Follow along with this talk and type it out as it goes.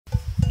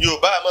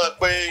Yorùbá mọ̀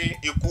pé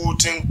ikú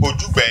tí ń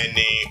pojúgbà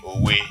ẹni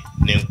òwe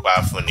ní ń pa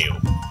fún ni o.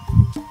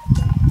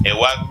 Ẹ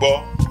wá gbọ́,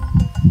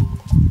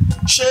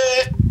 ṣé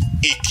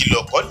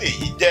ìkìlọ̀ kọ́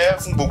lèyí jẹ́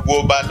fún gbogbo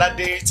ọba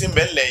aládé tí ń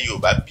bẹ ńlẹ̀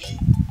Yorùbá bí?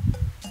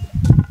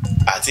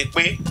 Àti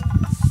pé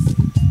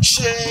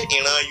ṣé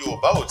ìran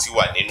Yorùbá ò ti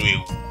wà nínú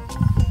ewu?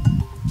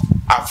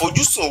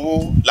 Àfojúsùn wo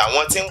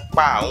làwọn tí ń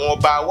pa àwọn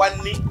ọba wa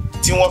ní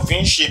tí wọ́n fi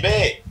ń ṣe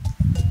bẹ́ẹ̀?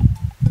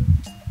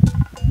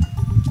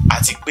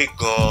 Àti pé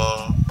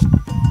gan-an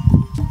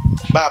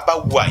bá a bá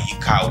wo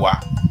àyíká wa,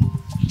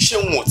 ṣé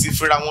wọn ò ti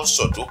fira wọn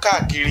sọ̀dọ̀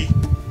káàkiri?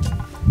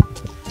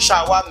 Ṣá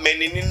wá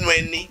mẹni nínú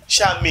ẹni,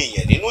 ṣá mi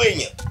èèyàn nínú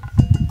èèyàn?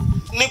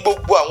 Ní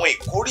gbogbo àwọn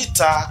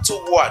ìkóríta tó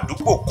wọ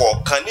àdúgbò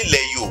kọ̀ọ̀kan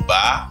nílẹ̀ Yorùbá,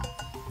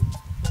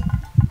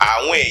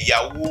 àwọn ẹ̀yà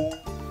wo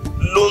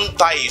ló ń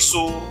ta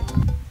èso,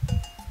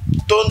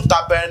 tó ń ta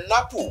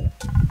pineapple,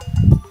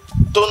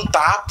 tó ń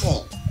ta apple,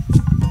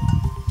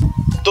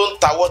 tó ń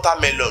ta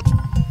watermelon?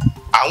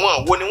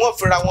 Àwọn wo ni wọ́n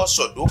fira wọn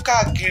sọ̀dọ̀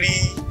káàkiri?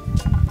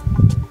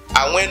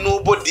 Àwọn ẹnu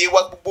bodè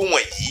wa gbogbo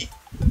wọ̀nyí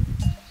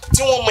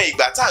tí wọ́n mọ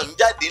ìgbà tá à ń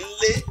jáde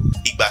ńlé,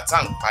 ìgbà tá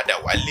à ń padà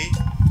wálé,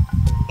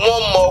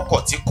 wọ́n mọ ọkọ̀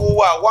tí kó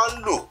wá ń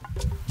lò.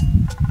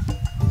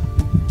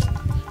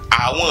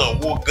 Àwọn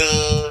wo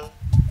gan-an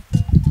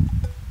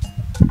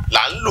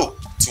là ń lò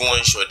tí wọ́n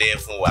ń ṣọdẹ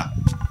fún wa?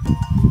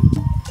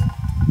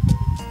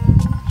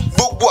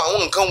 Gbogbo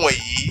àwọn nǹkan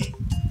wọ̀nyí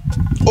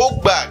ó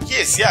gba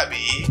àkíyèsí àbí?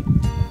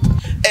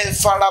 Ẹ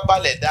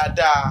farabalẹ̀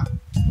dáadáa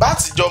bá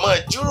ti jọ máa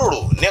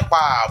jíròrò nípa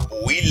ààbò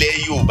ilẹ̀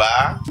Yorùbá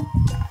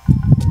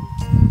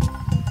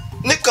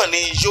níkànnì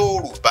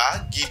Yorùbá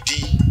Gidi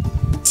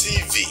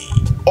TV.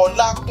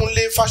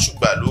 Ọlákúnlé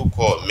Fásùgbà ló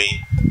kọ mi.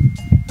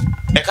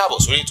 Ẹ káàbọ̀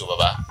sórí ètò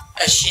bàbá.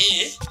 Ẹ ṣé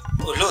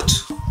olóòtú.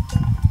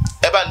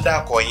 Ẹ bá ń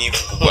dákọ yín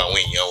fún gbogbo àwọn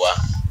èèyàn wa.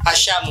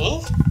 Àṣàmú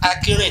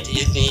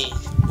Akínrìndé ni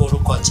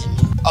orúkọ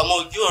tèmi. Ọmọ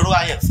ojú ọ̀rọ̀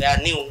àyànfẹ́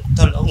aníhun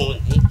tọ́lọ́hún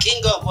ní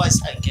King of Boys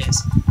and Girls.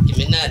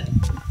 Èmi náà ni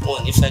wọn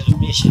ò ní fẹ́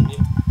lómi ìṣẹ́mi.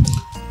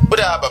 Ó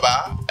dáa bàbá,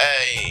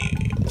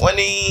 wọ́n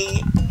ní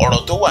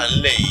ọ̀rọ̀ tó wà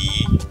ńlẹ̀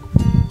yìí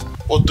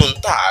ó tó ń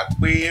tà á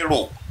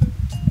pérò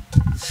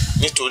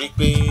nítorí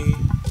pé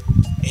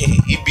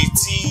ibi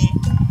tí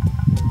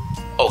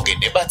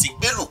ọ̀gẹ̀dẹ̀ bá ti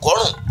gbélù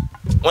kọ́rùn,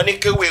 wọ́n ní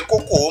kéwé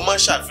kókò ó má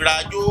ṣàfihàn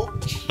ajó.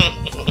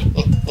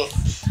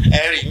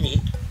 Ẹ rí mi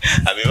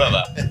àbí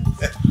bàbá?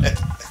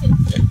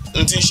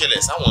 N tí ń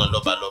ṣẹlẹ̀ sáwọn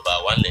lọ́balọ́ba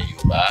wa ńlẹ̀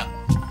Yorùbá,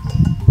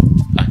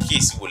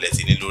 àkíyèsí wo lẹ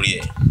ti ní lórí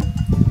ẹ̀?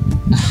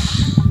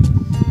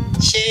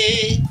 Ṣé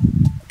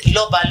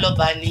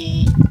lọ́balọ́ba ni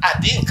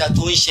àbí nǹkan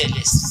tó ń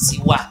ṣẹlẹ̀ sí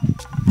wa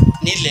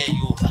nílẹ̀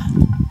Yorùbá?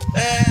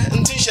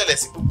 N tí ń ṣẹlẹ̀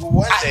sí gbogbo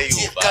wa nílẹ̀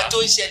Yorùbá. Àti nǹkan tó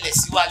ń ṣẹlẹ̀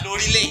sí wa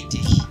lórílẹ̀‐èdè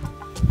yìí.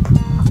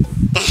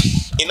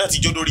 Iná ti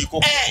jó dórí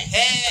kókó.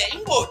 Ń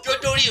bò jó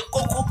dórí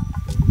kókó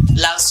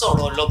là ń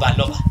sọ̀rọ̀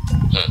lọ́balọ́ba.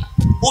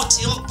 Ó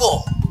ti ń bọ̀,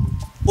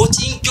 ó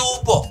ti ń jó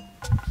bọ̀.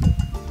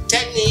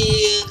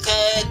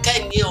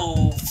 Kẹ́ni ò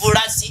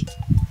fura sí.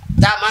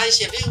 Tá a máa ń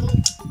ṣe bí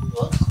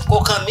kò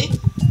kàn mí.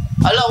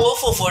 Ọlọ́run ó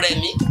fòfò rẹ̀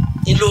mí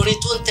ìlórin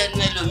tó ń tẹnu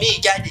ẹlòmíì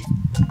jáde.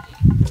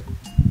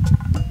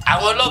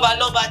 Àwọn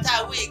lọ́balọ́ba tá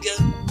a wí gan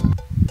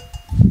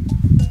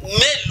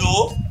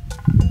mélòó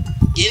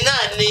iná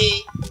ni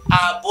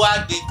ààbò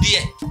agbègbè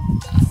ẹ̀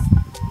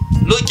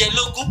ló jẹ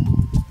lógún.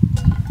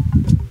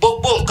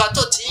 Gbogbo nǹkan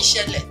tó ti ń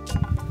ṣẹlẹ̀,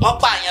 wọ́n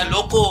pààyàn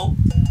lóko o,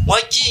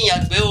 wọ́n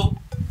jíyàn gbé o,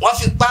 wọ́n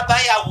fipá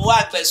báyàwó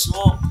àgbẹ̀ sùn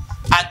o,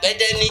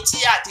 àgbẹ̀dẹni tí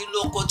àti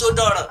lóko tó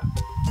dọ̀ràn,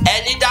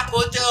 ẹni dáko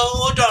tó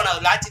ó dọ̀ràn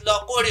láti lọ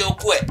kórè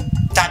oko ẹ̀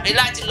tàbí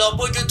láti lọ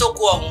bójú tó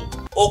kó ọ̀hún,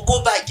 oko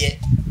bàjẹ́.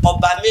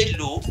 Ọba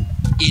mélòó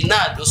iná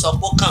ló sọ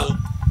pé kàn ń?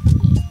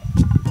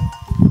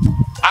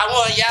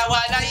 Àwọn ìyá wa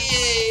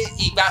láyé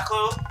ìgbà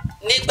kan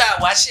nígbà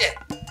wáṣẹ̀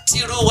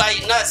tírú wa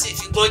iná sì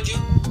fi gbójú,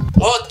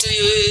 wọ́n tu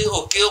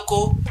òkè oko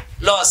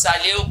lọ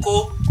ṣàlẹ̀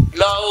oko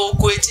lọ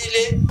oko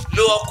etílé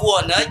lọ ọkọ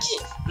ọ̀nà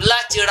jìn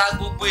láti ra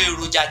gbogbo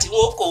èròjà tí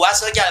wọ́n kó wá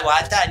sọ́jà wá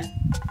tà ní.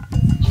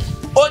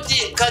 Ó di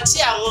nǹkan tí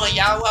àwọn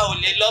ìyá wa ò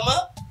lè lọ mọ́.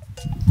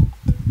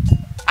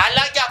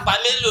 Alájàpá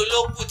mélòó ló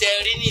kù tẹ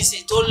rí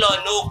nísìn tó lọ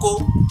ní oko?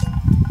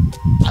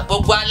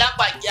 Gbogbo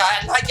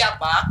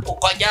alájàpá kò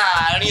kọjá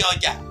àárín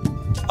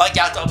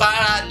ọjà tó bá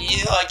rà ní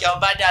ọjà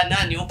ọbádà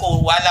náà ni ó kò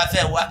wá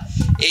láfẹ́ wá,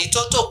 èyí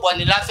tó tò pọ̀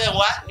ní láfẹ́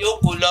wá ni ó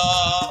kò lọ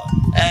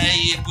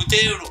èbúté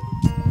èrò.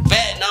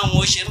 Bẹ́ẹ̀ náà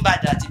wọ́n ṣe ń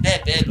bàdà àti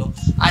bẹ́ẹ̀ bẹ́ẹ̀ lọ.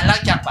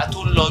 Alájàpá tó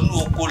ń lọ ní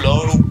oko lọ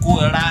roko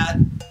ra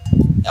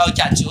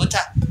ọjà tí ó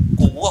tà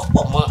kò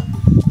wọ́pọ̀ mọ́,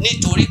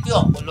 nítorí pé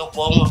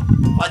ọ̀pọ̀lọpọ̀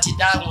wọ́n ti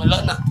dá wọn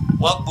lọ́nà,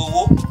 wọ́n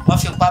gbowó, wọ́n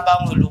fipá bá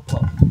wọn lò pọ̀,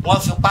 wọ́n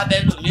fipá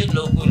bẹ́lòmíì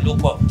lò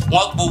pọ̀,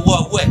 wọ́n gbowó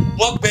ọwọ́ ẹ̀,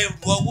 wọ́n gbẹrù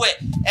ọwọ́ ẹ̀,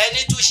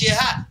 ẹni tún ṣe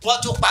wọ́n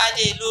tún pa á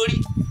lé lórí.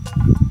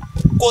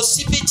 Kò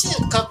síbi tí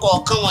nǹkan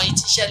kọ̀ọ̀kan wọ̀nyí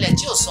ti ṣẹlẹ̀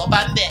tí ò sọ bá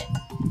ń bẹ̀.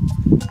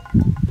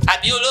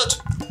 Àbí olóòtú?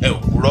 Ẹ ò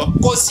kúrọ́.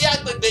 Kò sí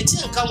agbègbè tí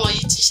nǹkan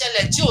wọ̀nyí ti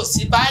ṣẹlẹ̀ tí ò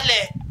sí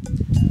baálẹ̀.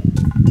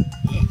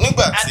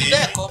 Nígbà tí àbí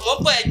bẹ́ẹ̀ kọ́ mọ́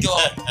bọ̀ ẹ̀jọ̀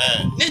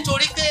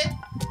nítorí pé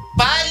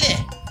baálẹ̀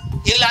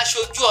ńlá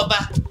ṣojú ọba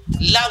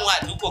láwọn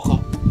àdúgbò kan.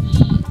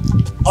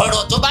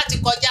 Ọ̀rọ̀ tó bá ti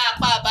kọjá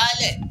apá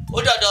baálẹ̀ ó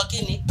dọ̀dọ̀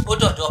kíni, ó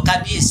dọ̀dọ̀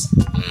kábíyèsí.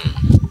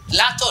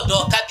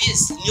 látọ̀dọ̀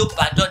kábíyèsí ní ó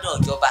bá dọ́dọ̀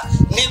ìjọba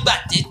nígbà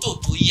tètò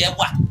tó yẹ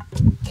wà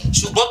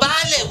ṣùgbọ́n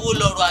baálẹ̀ wo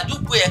lọ̀rọ̀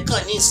àdúgbò ẹ̀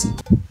kàn nísìn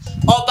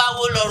ọba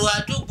wo lọ̀rọ̀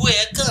àdúgbò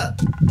ẹ̀ kàn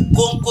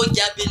kóńkó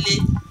jábélé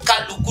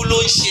kálukú ló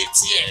ń ṣe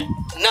tiẹ̀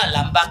náà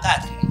là ń bá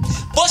káàkiri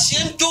bó ṣe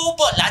ń jó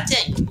bọ̀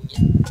látẹ̀yìn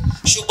yẹn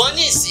ṣùgbọ́n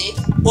nísìn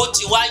ó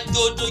ti wá ń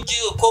jó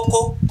dójú kókó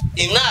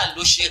iná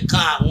ló ṣe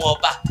kan àwọn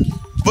ọba.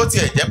 bó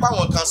tiẹ̀ jẹ́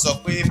páwọn kan sọ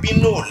pé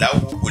bínú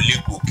làwù kò lè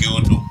gòkè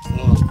odò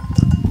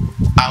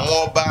àwọn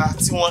ọba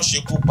tí wọ́n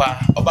ṣekú pa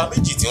ọba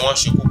méjì tí wọ́n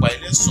ṣekú pa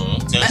Ẹlẹ́sùn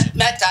tí wọ́n ṣe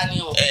mẹ́ta ni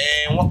o.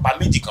 wọ́n pa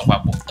méjì kan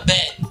papọ̀.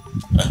 bẹ́ẹ̀ni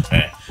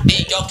bí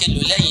ìjọ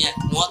kelo lẹ́yìn yẹn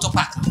ni wọ́n tó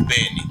pa kan.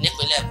 bẹ́ẹ̀ni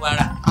nípínlẹ̀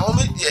Kwara. àwọn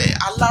méjì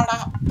alára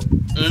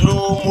ló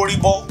mórí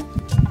bọ́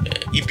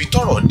ibi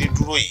tọ́rọ̀ dé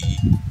dúró yìí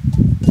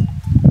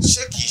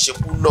ṣé kìí ṣe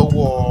kú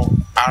lọ́wọ́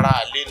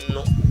aráalé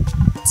nínú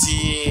tí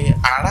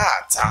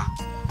aráàta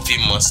fi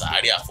mọ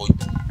sàárè àfọ́jú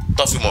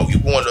tó fi mọ̀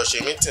wípé wọ́n lọ ṣe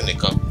mítìn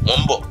nìkan wọ́n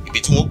ń bọ̀ ibi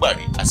tí wọ́n gbà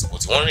rí àsìkò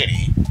tí wọ́n rìn rí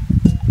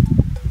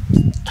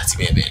àti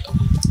bẹ́ẹ̀ bẹ́ẹ̀ lọ.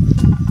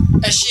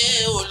 ẹ ṣe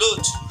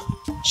olóòtú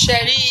ṣe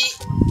rí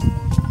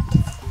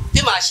bí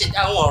màá ṣe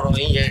dáhùn ọ̀rọ̀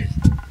yẹn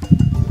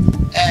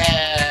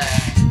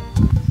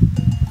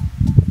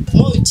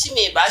mo tí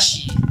mi bá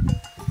ṣì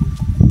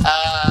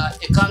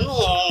ìkànnù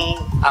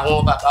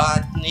àwọn bàbá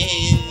ní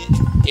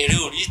eré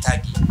orí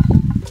ìtàgé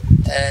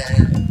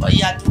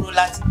ọ̀yá dúró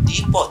láti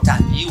dípọ̀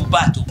tàbí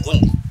uba tó gùn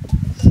ní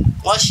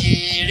wọ́n ṣe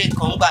eré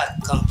kan gbà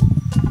kan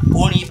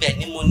orin ibẹ̀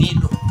ni mo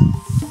nílò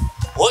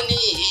ó ní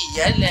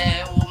ìyẹ́lẹ̀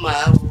ó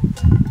máa wò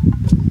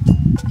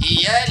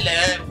ìyẹ́lẹ̀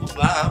ó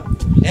máa wò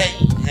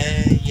lẹ́yìn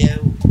ẹyẹ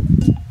o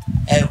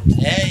ẹ̀rù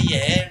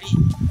lẹ́yẹ rí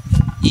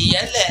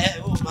ìyẹ́lẹ̀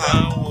ó máa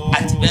wò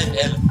àti bẹ́ẹ̀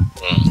bẹ́ẹ̀ lọ.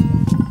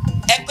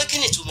 ẹ pé kí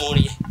ni ìtumọ̀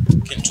orin yẹn.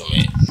 kí ni ìtumọ̀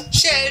yẹn.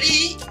 ṣé rí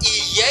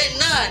ìyẹ́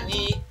náà ní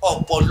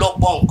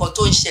ọ̀pọ̀lọpọ̀ nǹkan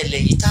tó ń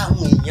ṣẹlẹ̀ yìí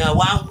táwọn èèyàn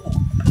wá ń wò.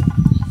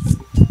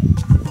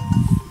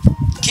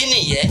 kí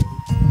nìyẹn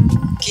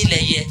kí lẹ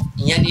yẹ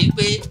ìyẹn ni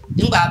pé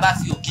nígbà bá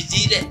fi ògidì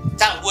lẹ̀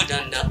táwọn wò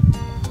dandan.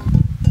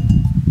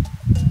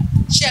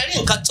 ṣé rí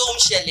nǹkan tó ń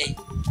ṣẹlẹ̀ yìí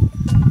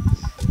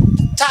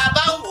tá a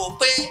bá ń wò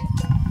pé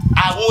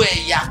àwọn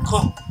ẹ̀yà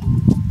kan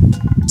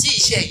tí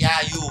ìṣe ẹ̀yà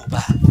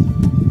Yorùbá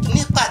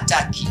ní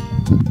pàtàkì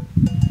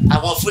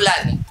àwọn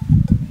Fúlàní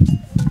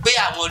pé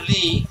àwọn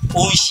ní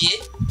ó ń ṣe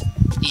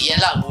ìyẹn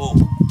làwọn ò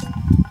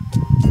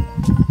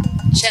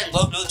ṣe ń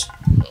gbọ́ lóòtù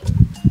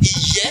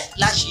ìyẹ́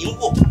la ṣì ń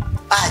wò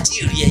bá àti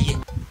ìrí ẹyẹ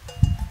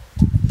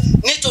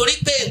nítorí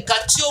pé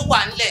nǹkan tí ó wà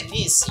nílẹ̀ ní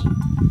ìsìn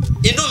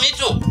inú mi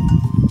dùn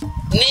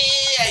ní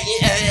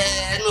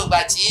ẹnu ìgbà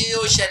tí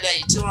ó ṣẹlẹ̀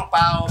yìí tí wọ́n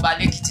pa ọba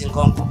lẹ́kìtì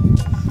nǹkan kan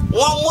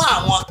wọ́n mú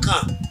àwọn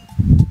kan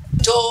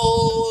tó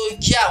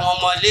jí àwọn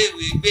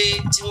ọmọléèwé gbé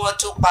tí wọ́n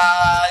tó pa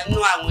inú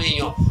àwọn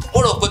èèyàn mo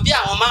rò pé bí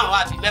àwọn 5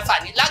 àbí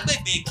 6 ní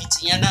lágbègbè Èkìtì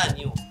yẹn náà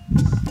ni o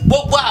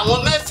gbogbo àwọn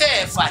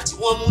mẹ́fẹ̀ẹ̀fà tí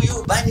wọ́n mú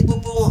Yorùbá ní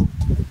gbogbo wọn.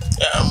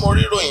 mo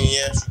rí ìròyìn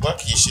yẹn ṣùgbọ́n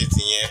kì í ṣe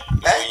tìyẹn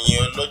ìròyìn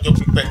ọlọ́jọ́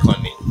pípẹ́ kan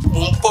ni. mo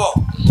ń bọ̀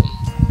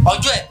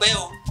ọjọ́ ẹ̀pẹ́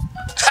o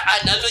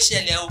àná ló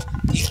ṣẹlẹ̀ o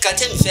nǹkan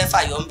tẹ́mi fẹ́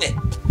fàyọ̀ ń bẹ̀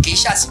kì í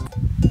ṣàsìkò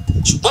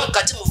ṣùgbọ́n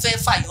nǹkan tí mo fẹ́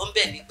fàyọ̀ ń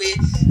bẹ̀ ni pé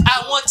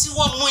àwọn tí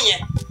wọ́n mú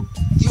yẹn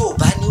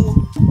Yorùbá ni wọ́n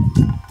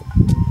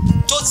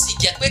tó sì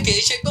jẹ́ pé kì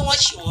í ṣe pé wọ́n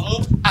ṣì wọ́n mú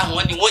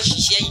àwọn ni wọ́n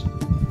ṣiṣẹ́ yìí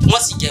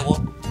wọ́n sì jẹ́wọ́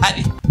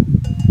àbí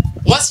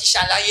wọ́n sì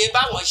ṣàlàyé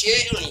báwọn ṣe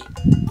rìn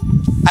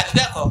àbí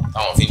bẹ́ẹ̀ kọ́.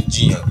 àwọn fi ń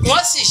jiyàn.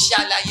 wọ́n sì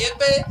ṣàlàyé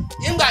pé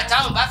nígbà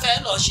táwọn bá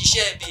fẹ́ lọ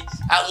ṣiṣẹ́ ibi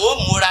àwọn ò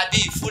múra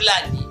bíi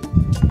Fúlàní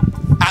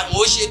àwọn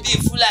ò ṣe bíi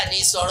Fúlàní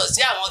sọ̀rọ̀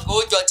sí àwọn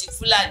gbòójọ ti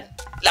Fúlàní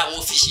làwọn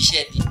ò fi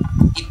ṣiṣẹ́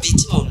ibi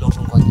tí mò ń lọ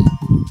gangan ni.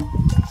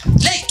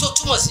 lẹ́yìn tó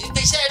túmọ̀ sí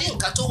pé iṣẹ́ rí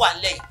nǹkan tó wà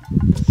lẹ́yìn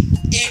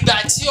ìgbà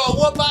tí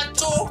ọwọ́ bá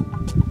tó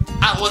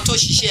àwọn tó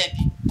ṣiṣẹ́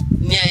ibi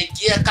ní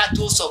ẹgbẹ́ ẹ̀ka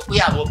tó sọ pé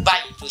àwọn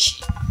báyìí ló ṣe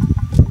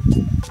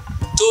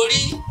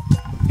torí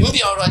níbi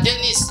ọ̀rọ̀ dé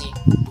nísìn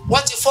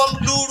wọ́n ti fọ́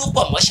lúrú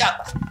pọ̀ mọ́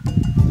ṣàbà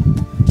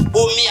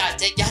omi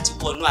àtẹjá ti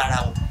wọnú ara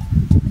wọn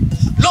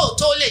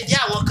lóòótọ́ ó lè jẹ́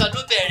àwọn kan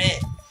ló bẹ̀rẹ̀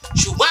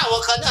ṣùgbọ́n àwọn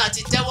kan náà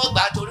ti tẹ́wọ́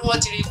gbà torí wọ́n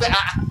ti rí i pé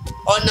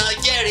ọ̀nà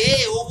jẹ́ rèé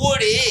owó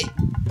rèé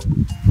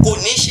kò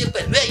ní í ṣe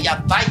pẹ̀lú ẹ̀yà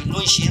báyìí ló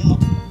ń ṣe mọ́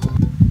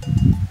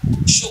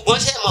ṣùgbọ́n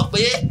ṣe mọ̀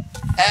pé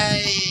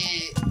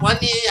wọ́n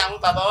ní àwọn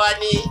bàbá wa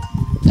ní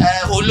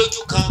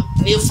olójú kan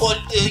ní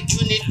fọ́lójú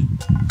nílùú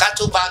ká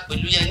tó bá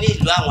pẹ̀lú yẹn ní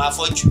ìlú àwọn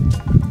afọ́jú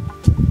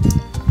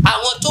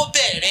àwọn tó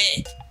bẹ̀rẹ̀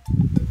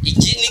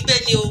ìjínigbé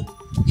ni o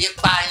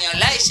ìpààyàn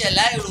láìṣẹ̀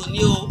láìrò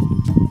ni o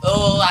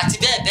àti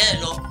bẹ́ẹ̀ bẹ́ẹ̀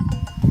lọ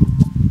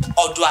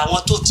ọ̀dọ̀ àwọn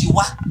tó ti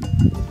wá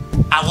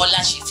àwọn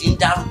la sì fi ń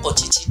dárúkọ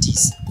títí dì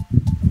sí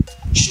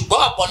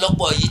ṣùgbọ́n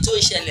ọ̀pọ̀lọpọ̀ èyí tó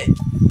ń ṣẹlẹ̀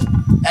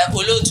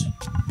olóòtú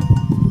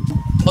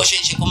ó ṣe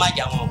é ṣe kó má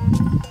jà wọn o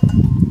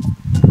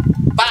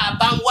bá a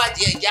bá ń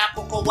wádìí ẹ̀jẹ̀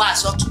àkọ́kọ́ wá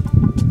sọ́tún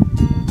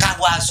ká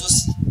wá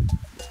sósì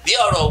bí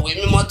ọ̀rọ̀ òwe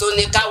mímọ́ tó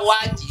ní ká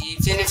wádìí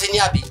fínífíní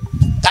àbí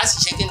ká sì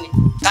ṣe kí ni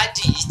ká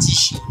dì í ti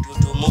ṣe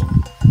òdodo mọ́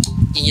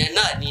ìyẹn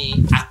náà ni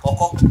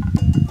àkọ́kọ́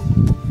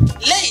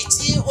lẹ́yìn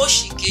tí ó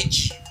sì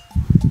kejì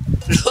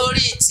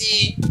lórí ti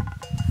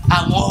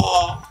àwọn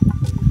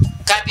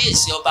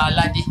kábíyèsí ọba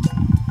aládé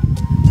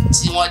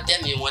tí wọ́n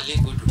dẹ́mi wọn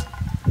légbodò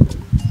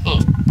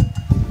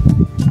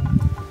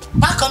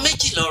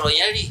méjì lọ̀rọ̀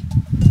yẹn rí.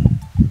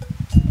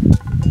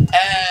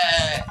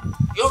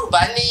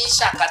 Yorùbá ní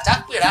ṣàkàtà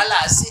pèrà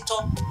làásìtọ́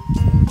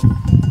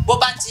bó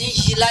bá ti ń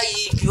yí láyé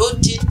ibi ó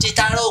di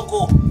tara oko.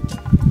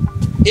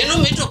 Inú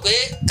mi dùn pé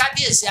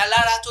kábíyèsí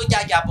alára tó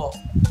jàjàbọ̀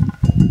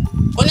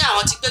ó ní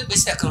àwọn ti gbé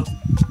gbèsè kan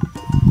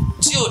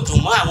tí ò dùn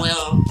mọ́ àwọn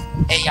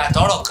ẹ̀yà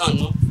tọ́rọ̀ kan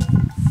nú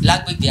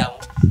lágbègbè àwọn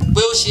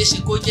pé ó ṣeé ṣe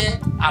kó jẹ́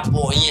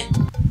àbọ̀ yẹn.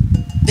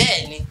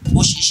 Bẹ́ẹ̀ ni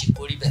ó ṣeé ṣe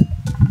kó rí bẹ́ẹ̀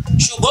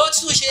ṣùgbọ́n ó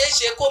tún ṣeé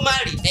ṣe kó má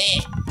rí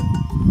bẹ́ẹ̀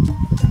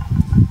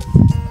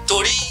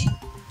torí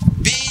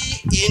bí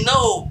iná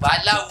ò bá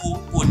láwo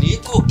kò ní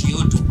gòkè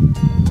odò.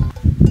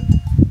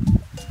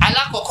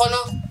 Alákọ̀ọ́kọ́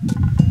náà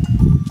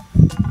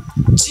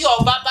tí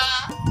ọba bá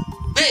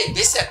gbé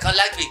ìgbésẹ̀ kan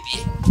lágbègbè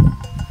ẹ̀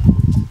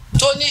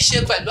tó ní í ṣe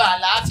pẹ̀lú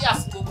àlàáfíà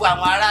fún gbogbo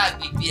àwọn ará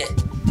agbègbè ẹ̀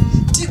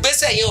tí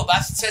ìgbésẹ̀ yẹn ò bá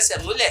fẹsẹ̀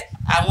múlẹ̀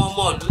àwọn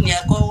ọmọ ìlú ni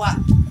ẹ̀kọ́ wà.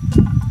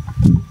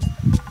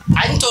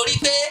 Nítorí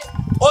pé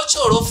ó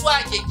ṣòro fún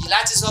àjèjì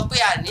láti sọ pé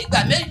ànígbà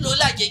mélòó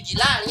làjèjì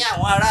láàrin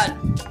àwọn aráàlú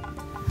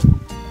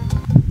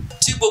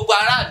tí gbogbo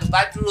aráàlú bá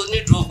dúró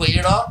nídùú ògbè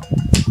irọ́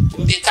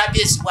níbi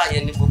kábíyèsí wà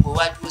yẹn ni gbogbo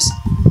wa dúró sí.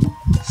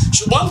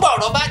 Ṣùgbọ́n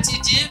gbọ̀rọ̀ bá ti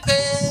di pé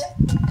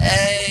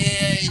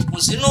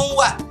ìkùnsínú ń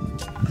wà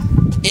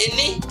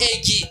ení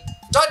èjì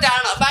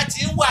tọ́daràn bá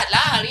ti ń wà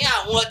láàrin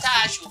àwọn tá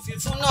a ṣòfin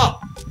fún náà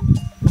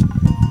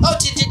ó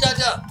ti di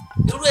dandan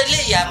irú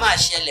eléyìí á máa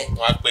ṣẹlẹ̀.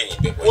 Wọ́n á gbẹ̀yìn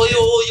bẹ́ẹ̀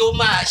oyo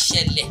máa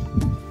ṣẹlẹ̀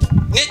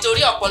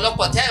nítorí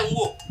ọ̀pọ̀lọpọ̀ tẹ́ ń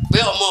wò pé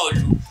ọmọ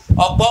ìlú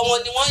ọ̀pọ̀ wọn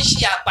ni wọ́n ń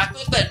ṣe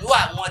àpapín pẹ̀lú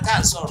àwọn tá à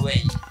ń sọ̀rọ̀ ẹ̀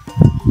yìí.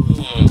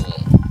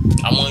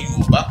 Àwọn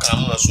Yorùbá kan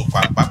máa so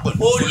pàpà pẹ̀lú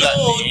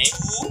Fúlàní.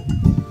 Olóòtú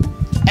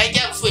ẹ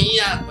jẹ́ fún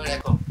yín àpẹẹrẹ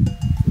kan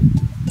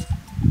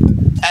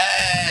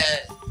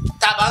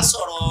tá a bá ń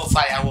sọ̀rọ̀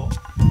fàyàwọ́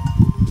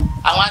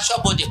àwọn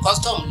aṣọ́bodè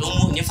custom ló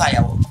mú ní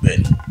fàyàwọ́.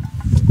 Bẹ́ẹ̀ni.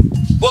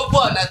 Gbogbo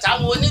ọ̀nà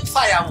táwọn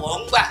onífàyàwọ́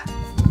ń gbà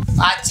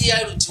àti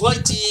ẹrù tí wọ́n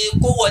ti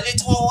kó wọlé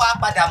tí wọ́n wá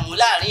padà mú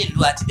láàrin ìlú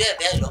àti bẹ́ẹ̀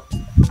bẹ́ẹ̀ lọ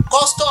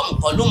custom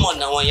kọ́ ló mọ̀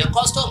ọ̀nà wọ̀nyẹn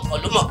custom kọ́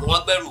ló mọ̀ pé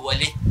wọ́n gbẹ́rù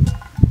wọlé.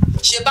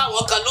 Ṣé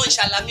báwọn kan ló ń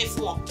ṣalamí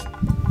fún wọn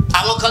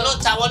àwọn kan ló ń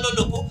ta wọ́n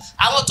lólobó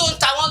àwọn tó ń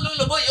ta wọ́n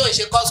lólobó yóò ń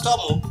ṣe custom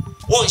o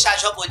wọn ò ń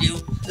ṣaṣọ́bodè o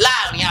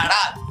láàrin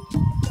aráàlú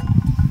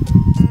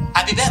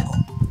àbí bẹ́ẹ̀ kọ́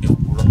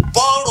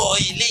bọ́ọ̀rọ̀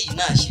ilé yìí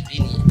náà ṣe rí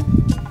nìyẹn.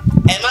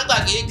 Ẹ má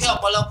gbàgbé pé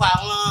ọ̀pọ̀lọpọ̀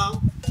àwọn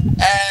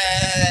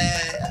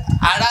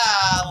ará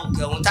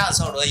òkè ọ̀hún tá à ń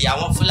sọ̀rọ̀ yìí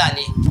àwọn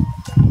Fúlàní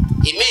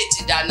ìmí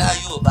ti dáná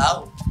Yorùbá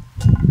o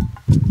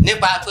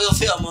nípa pé ó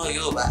fẹ́ ọmọ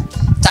Yorùbá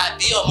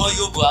tàbí ọmọ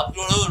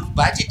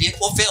Yorùbá dìde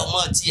ó fẹ́ ọmọ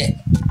tiẹ̀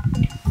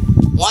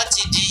wọ́n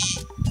ti di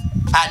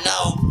àná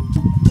o.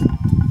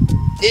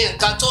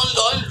 Nǹkan tó ń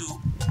lọ lù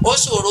ó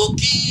ṣòro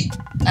kí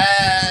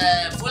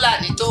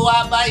Fúlàní tó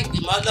wá bá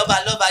ìgbìmọ̀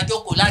lọ́balọ́ba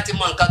jókòó láti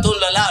mọ nǹkan tó ń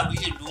lọ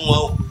láàrin ìlú wọn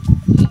o.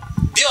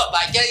 Bí ó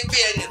bá jẹ́ pé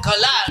ẹnìkan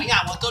láàrin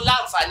àwọn tó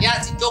láǹfààní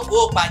àti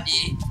jókòó pàdé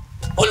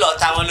ó lọ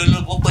ta wọn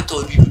lólobó pé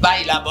tòbí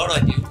báyìí labọ́rọ̀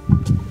dé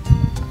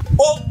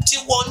o. Ó ti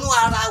wọnú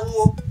ara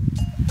wọn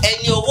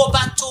ẹni owó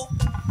bá tó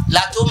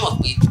la tó mọ̀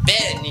pé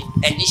bẹ́ẹ̀ ni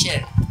ẹni ṣẹ̀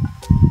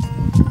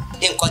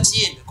rí nǹkan tí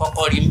èmi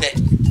kọ́kọ́ rí ń bẹ̀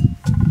ni.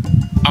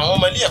 Àwọn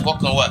ọmọ ilé ẹ̀kọ́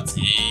kan wà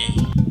tí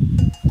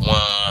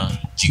wọ́n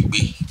jí gbé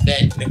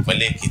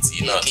nípínlẹ̀ Èkìtì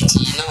náà ni.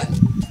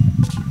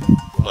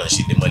 Wọ́n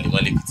ṣe lemọ́lemọ́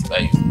lẹ́kìtì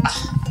báyìí.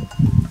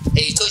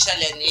 Èyí tó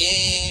ṣẹlẹ̀ ní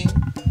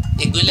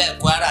ìpínlẹ̀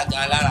Kwara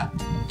gan lára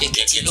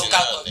Èkìtì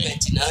local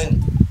government náà ni.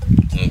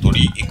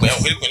 Nítorí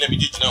ìpínlẹ̀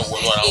méjèèjì náà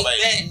wọnú ara wọn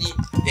báyìí.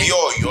 Bí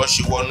Ọ̀yọ́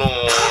ṣe wọnú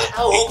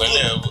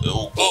ìpínlẹ̀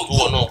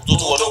Ògùn tó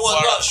tún wọnú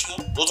Kwara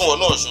tó tún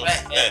wọnú Ọ̀ṣun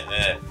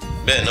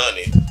bẹ́ẹ̀ náà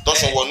ni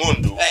tọ́sùn wọnú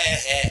Oǹdó.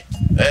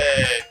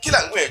 Kí là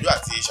ń gbìyànjú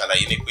àti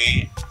ṣàlàyé ni pé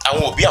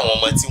àwọn òbí àwọn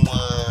ọmọ tí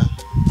wọ́n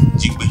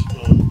jí gbé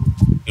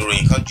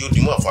ìròyìn kan jó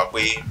dimọ̀ fún wa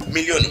pé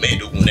mílíọ̀nù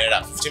 15 náírà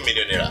 15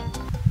 million naira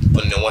ó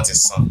ní wọ́n ti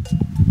san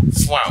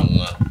fún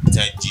àwọn tí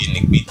wọ́n jí ní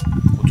gbé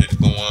kó tó di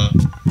pé wọ́n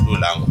lò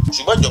láwọn.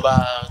 Ṣùgbọ́n ìjọba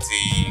ti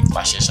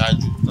pàṣẹ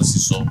ṣáájú tó sì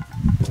sọ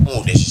wọn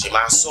ò dẹ̀ ṣẹ̀ṣẹ̀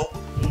máa sọ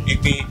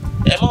wípé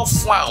ẹ má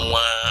fún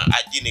àwọn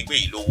ajínigbé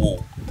yìí lówó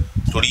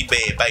torí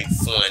bẹ́ẹ̀ báyìí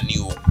fún wọn ní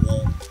owó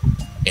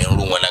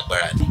ẹ̀rọ wọn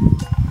lágbára ni.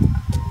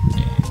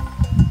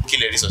 Kí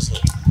lè rí sọ sí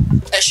yẹn?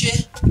 Ẹ ṣe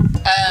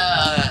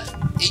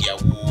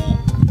ìyàwó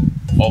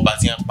ọba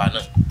tí wọ́n pa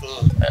náà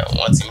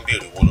wọ́n ti ń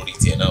béèrè owó lórí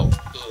tiẹ̀ náà o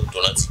tó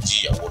náà ti jí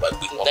ìyàwó ọba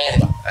gbé wọn kọ́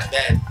ọba.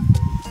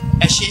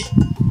 Ẹ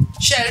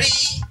ṣe rí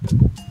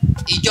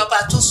ìjọba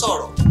tó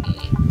sọ̀rọ̀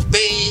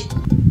pé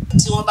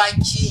tí wọ́n bá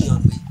jí èèyàn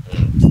gbé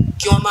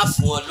kí wọ́n má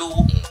fún wọn lówó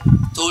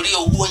torí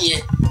owó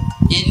yẹn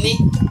ení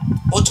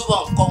ó túbọ̀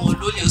ń kọ́ wọn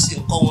lólè ó sì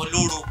ń kọ́ wọn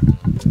lóró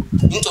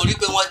nítorí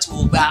pé wọ́n ti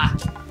wò gba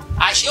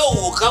àṣé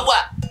òwò kan wà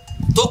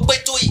tó pé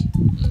tó yìí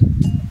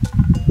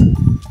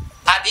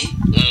àbí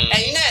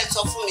ẹ̀yin náà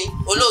sọ fún mi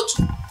olóòtú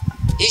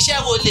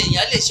iṣẹ́ wo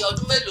lèèyàn lè ṣe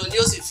ọdún mélòó ni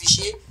ó sì fi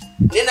ṣe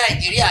ní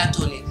Nàìjíríà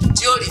tòní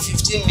tí ó rí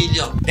 15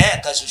 million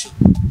lẹ́ẹ̀kan ṣoṣo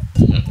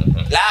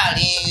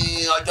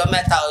láàrin ọjọ́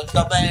mẹ́ta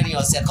ọjọ́ mẹ́rin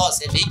ọ̀sẹ̀ kan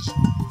ọ̀sẹ̀ méjì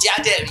tí a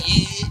dẹ̀ rí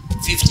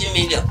 15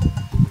 million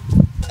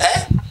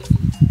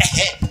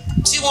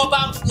tí wọ́n bá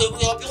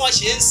bí wọ́n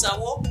ṣe ń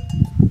sanwó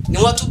ni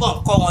wọ́n túbọ̀ ń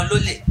kọ́ wọn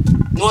lólè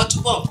ni wọ́n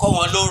túbọ̀ ń kọ́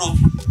wọn lóró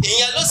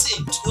ìyẹn ló sì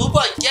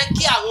túbọ̀ jẹ́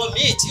kí àwọn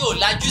míì tí ò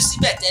lajú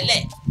síbẹ̀ tẹ́lẹ̀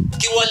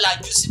kí wọ́n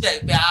lajú síbẹ̀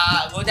pé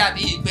ó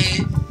dàbí pé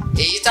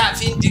èyí tá a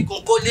fi ń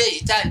digun kólé èyí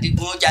tá a ń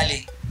digun jalè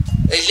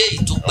eléyìí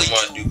tó pé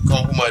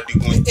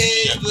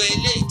ju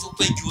eléyìí tó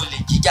pé ju olè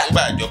jíjà.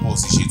 nígbà ìjọba ò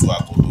sì ṣètò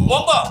ààbò tó.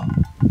 wọ́n bọ̀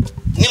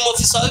ni mo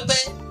fi sọ wípé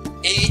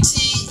èyí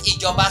tí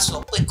ìjọba sọ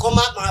pé kó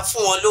má máa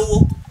fún wọn lówó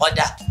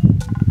ọ̀dà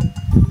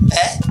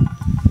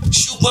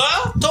ṣùgbọ́n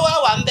tó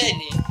wà ń bẹ̀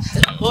ni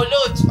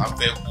olóòtú. a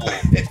fẹ́ kú o.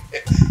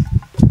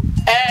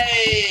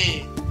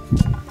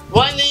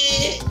 wọ́n ní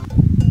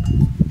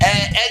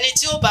ẹni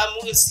tí ó bá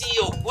mú sí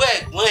òkú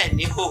ẹ̀gbọ́n ẹ̀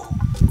níhò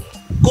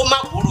kó má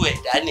burú ẹ̀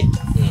dání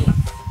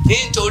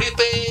nítorí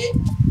pé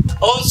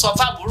ó ń sọ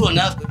fábúrò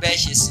náà pé bẹ́ẹ̀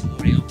ṣe sì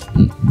múre o.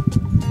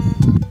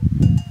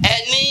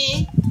 ẹni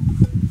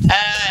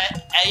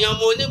ẹ̀yin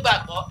ọmọ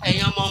onígbàgbọ́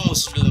ẹ̀yin ọmọ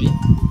mùsùlùmí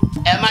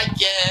ẹ má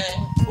jẹ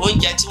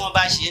oúnjẹ tí wọ́n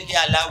bá ṣe nílé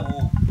aláwo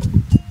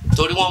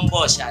torí wọ́n ń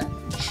bọ̀ ṣá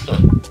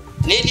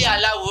nílé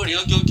aláwo rèé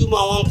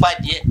ojoojúmọ́ wọ́n ń pa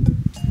díẹ̀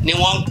ni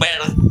wọ́n ń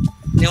pẹran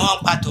ni wọ́n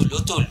ń pa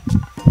tòlótòló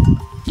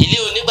ilé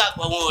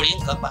onígbàgbọ́ wọn ò rí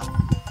nǹkan pa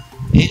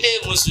ilé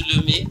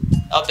mùsùlùmí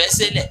ọ̀bẹ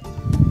sílẹ̀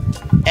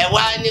ẹ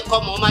wá ní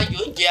kọ́mọ má jẹ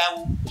oúnjẹ awo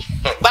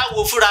báwo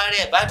fúnra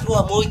rẹ̀ bá dún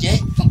ọmọ ó jẹ́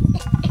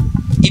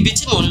ibi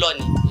tí mò ń lọ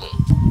ni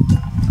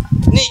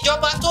ní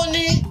ìjọba tó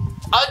ní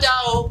ọjà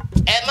o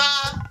ẹ má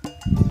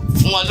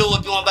fún wọn lówó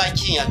bí wọ́n bá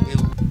jiyàn gbé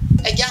o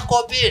ẹ já kọ́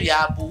béèrè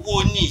ààbò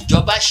wo ni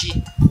ìjọba ṣe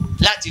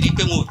láti rí i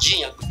pé wọn ò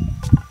jiyàn gbé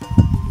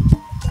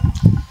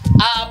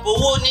ààbò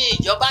wo ni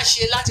ìjọba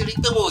ṣe láti rí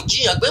i pé wọn ò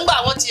jiyàn gbé ńgbà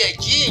wọn tiẹ̀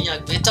jiyàn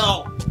gbé tán o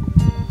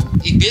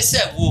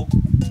ìgbésẹ̀ wo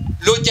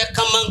ló jẹ́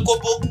kán máa ń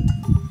kóbó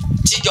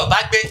tíjọba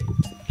gbé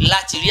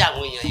láti rí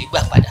àwọn èèyàn yìí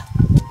gbà padà.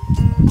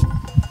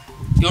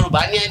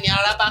 Yorùbá ní ẹni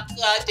ara bá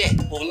dẹ̀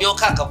òun ni ó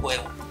kàkàbọ̀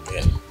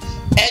ẹ̀wọ̀n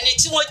ẹni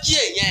tí wọ́n jí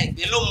èèyàn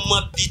ẹ̀gbẹ́ ló mọ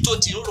ibi tó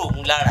ti ń rò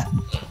òun lára.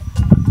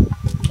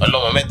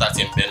 ọlọ́mọ mẹ́ta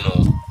ti ń bẹnu.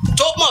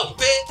 tó mọ̀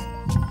pé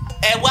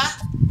ẹ wá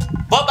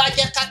bọ́ bá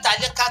jẹ́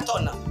kátàlẹ́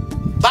kátọ̀nà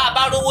bá a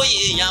bá rówó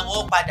yìí èèyàn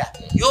wọ́n padà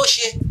yóò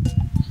ṣe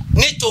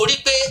nítorí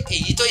pé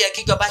èyí tó yẹ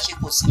kíjọba ṣe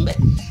kò sí mẹ́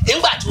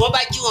nígbà tí wọ́n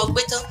bá jí wọn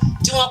gbé tán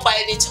tí wọ́n pa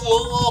ẹni tí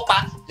wọ́n pa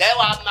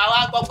lẹ́wọ̀n máa wá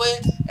gbọ́ pé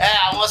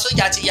àwọn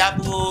sójà ti ya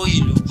bo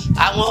ìlú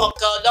àwọn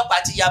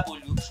ọlọ́pàá ti ya bo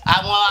ìlú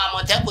àwọn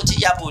àmọ̀tẹ́kùn ti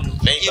ya bo ìlú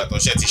lẹ́yìn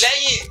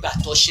ìgbà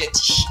tó ṣe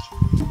ti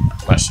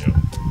ṣe.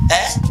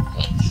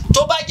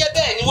 tó bá jẹ́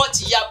bẹ́ẹ̀ ni wọ́n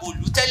ti ya bo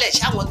ìlú tẹ́lẹ̀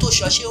ṣáwọn tó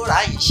ṣọṣẹ́ ó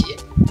ráàyè ṣe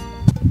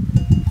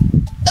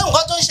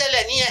nǹkan tó ń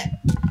ṣẹlẹ̀ nìyẹn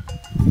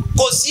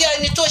kò sí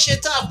ẹni tó ṣe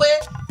tán pé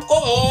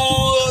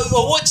kóhun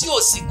owó tí ò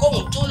sí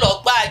kóhun tó lọ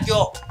gbàjọ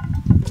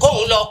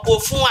kóhun lọ kó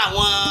fún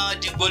àwọn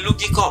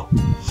dìgbòlugi kan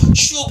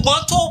ṣùgbọ́n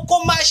tó kó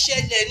má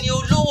ṣẹlẹ̀ ní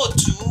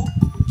olóòtú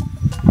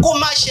kó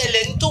má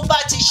ṣẹlẹ̀ ní tó bá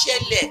ti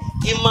ṣẹlẹ̀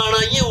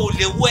ìmọ̀ràn yẹn ò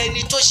lè wọ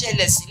ẹni tó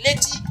ṣẹlẹ̀ sí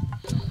létí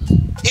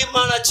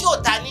ìmọ̀ràn tí ò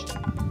ta ní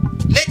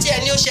létí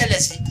ẹni ó ṣẹlẹ̀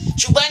sí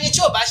ṣùgbọ́n ẹni tí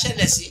ò bá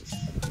ṣẹlẹ̀ sí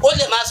ó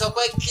lè máa sọ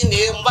pé kí ni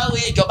báwo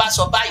ìjọba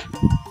sọ báyìí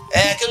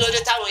kí ló dé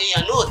táwọn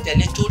èèyàn náà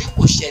tẹ̀lé torí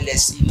kò ṣẹlẹ̀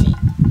sí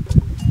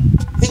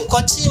ni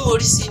nǹkan tí mo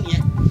rí sí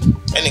nìyẹn.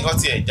 ẹnìkan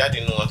tiẹ̀ jáde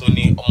nínú wọn tó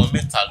ní ọmọ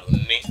mẹ́ta ló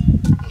ní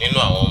nínú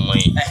àwọn ọmọ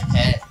yìí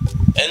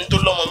ẹni tó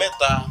lọ́mọ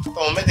mẹ́ta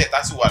tọmọ mẹ́tẹ̀ẹ̀ta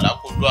sì wà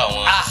lákòóló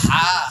àwọn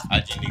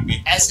ajínigbé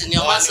ẹsìn ni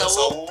ọmọ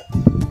sanwó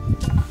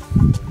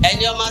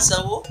ẹni ọmọ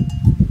sanwó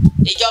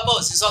ìjọba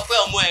ò sì sọ pé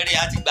ọmọ ẹ̀rẹ́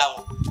àti gbà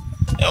wọn.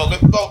 ẹ̀wọ̀n pé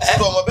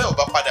kúrò ọmọ bẹ́ẹ̀ ò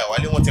bá padà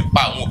wálé wọ́n ti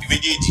pa àwọn òbí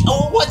méjèèjì.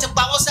 wọ́n ti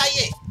pa wọ́n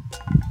sáyè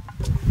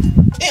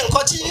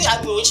nǹkan tí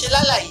àmì òun ṣe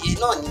lálàyé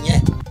náà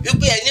nìyẹn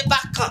wípé ẹni bá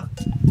kàn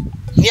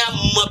ní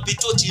àmọ́bi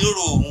tó ti ń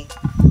ro òun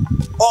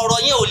ọ̀rọ̀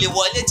yẹn ò lè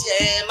wọlé tí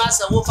ẹ má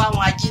sanwó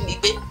fáwọn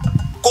ajínigbé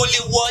kò lè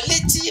wọlé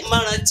tí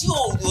ìmọ̀ràn tí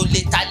ò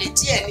lè ta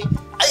létí ẹ ní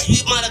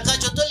ìmọ̀ràn kan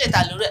jọ tó lè ta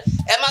lórí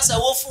ẹ má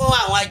sanwó fún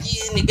àwọn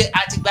ajínigbé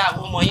àti gba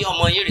àwọn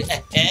ọmọ yín rè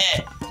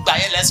gbà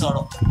yẹn lẹ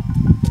sọ̀rọ̀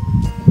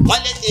wọ́n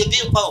lé ní bí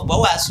nǹkan ò gbọ́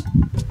wàásù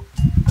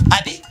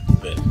àbí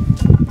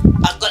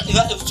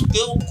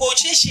kò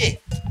ṣeé ṣe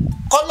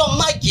kọ́lọ́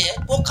má jẹ́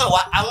kó kàn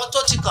wá àwọn tó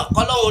ti kàn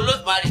kọ́lọ́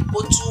Olódùmarè kó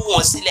tú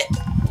wọn sílẹ̀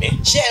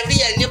ṣé ẹ rí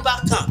ẹni bá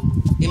kàn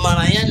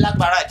ìmọ̀ràn yẹn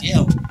lágbára díẹ̀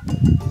o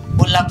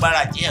ó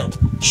lágbára díẹ̀ o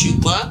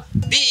ṣùgbọ́n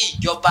bí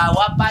ìjọba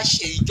wa bá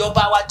ṣe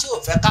ìjọba wa tí ò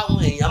fẹ́ káwọn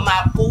èèyàn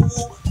máa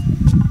kówó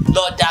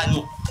lọ dànù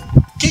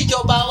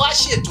kíjọba wa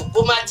ṣètò kó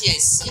má tiẹ̀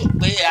sí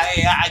pé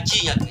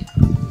ajíyàn pé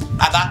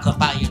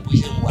abákanpá yẹn bó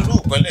ṣe ń wà. irú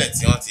ìpínlẹ̀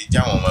tí wọ́n ti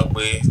já wọn mọ̀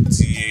pé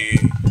tí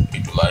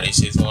Èdùmàrè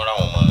ṣe tí wọ́n rá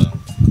wọn mọ̀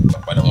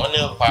padà wọ́n ní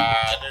pa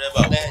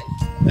dẹ́rẹ́bà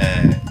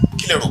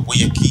kí lè rò pé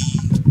yẹ kí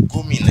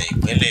gómìnà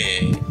ìpínlẹ̀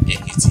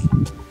Èkìtì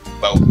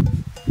báwo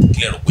kí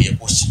lè rò pé yẹ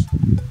kó ṣe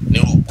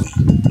nírú òpó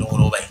yìí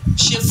lọ́wọ́lọ́wọ́ báyìí.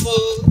 ṣé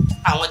fún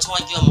àwọn tí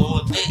wọ́n jẹ́ ọmọ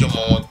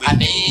wọn gbé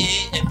àbí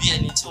ẹbí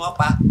ẹni tí wọ́n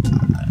pa.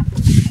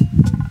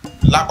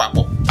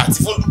 lápapọ̀ àti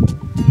fún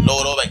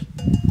lọ́wọ́lọ́wọ́ báyìí.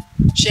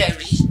 ṣé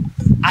rí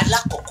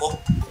alákọ̀ọ́kọ́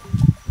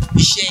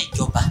iṣẹ́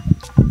ìjọba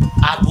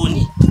ààbò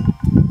ni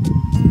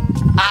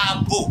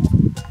ààbò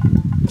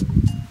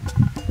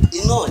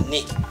iná ni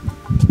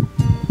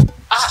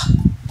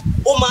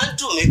ó máa ń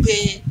dùn mí pé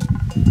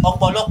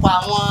ọ̀pọ̀lọpọ̀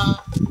àwọn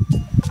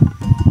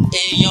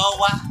èèyàn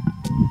wa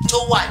tó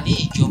wà ní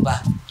ìjọba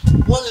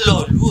wọ́n ń lọ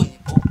ìlú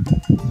òyìnbó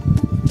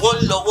wọ́n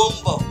ń lọ wọ́n ń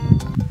bọ̀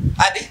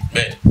àbí.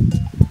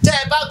 tẹ́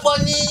ẹ bá gbọ́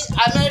ní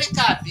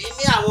Amẹ́ríkà àbí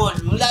ní àwọn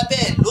ìlú ńlá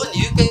bẹ́ẹ̀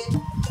lónìí wípé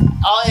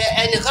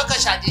ẹnìkan kan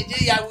ṣàdédé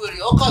ya wèrè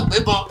ó kàn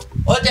gbébọn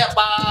ó dẹ̀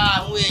pa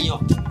àwọn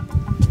èèyàn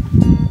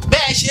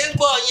bẹ́ẹ̀ ṣe ń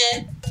gbọ́ yẹn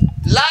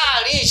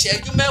láàrin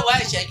ìṣẹ́jú mẹ́wàá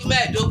ìṣẹ́jú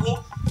mẹ́ẹ̀ẹ́dógún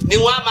ni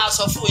wọ́n á máa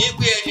sọ fún yín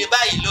pé ẹni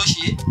báyìí ló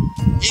ṣe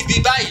ibi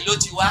báyìí ló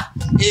ti wá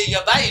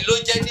èèyàn báyìí ló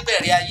jẹ́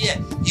níbẹ̀rẹ̀ ayé ẹ̀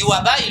ìwà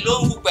báyìí ló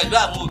ń hù pẹ̀lú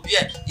àwọn òbí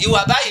ẹ̀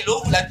ìwà báyìí ló ń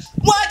hù láti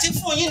wọ́n á ti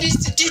fún yín ní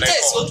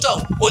details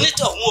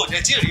onítọ̀hún ò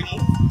dẹ̀ tí ì rí mú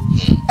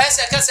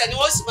ẹsẹ̀kẹsẹ̀ ni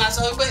wọ́n sì máa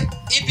sọ pé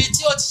ibi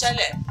tí ó ti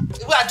ṣẹlẹ̀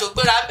nígbà tó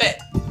gbéra ń bẹ̀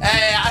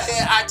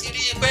àti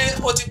rí i pé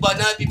ó ti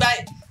gbọ̀nà ibi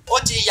báyìí ó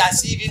ti yà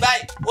sí ibi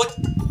báyìí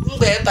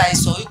ńgbẹ́ báyìí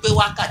sọ wípé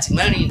wákàtí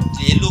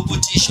mẹ́rìnlélógún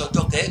tí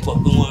ìṣọjọ́ kẹ́ẹ̀gbọ́n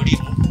pé wọ́n rí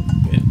mú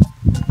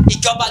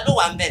ìjọba ló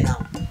wà ń bẹ̀ náà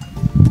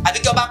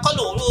àbíjọba kọ́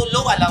ló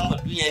wà láwọn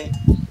ìlú yẹn ni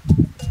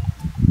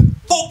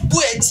gbogbo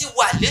ẹ̀ ti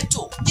wà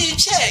létò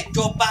iṣẹ́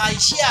ìjọba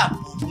iṣẹ́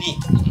ààbò ni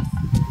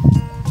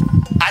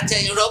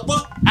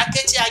àtẹ̀yìnrọ́gbọ́n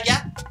akétí ajá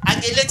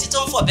agelétí tó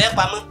ń fọ̀ bẹ́ẹ̀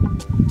pamọ́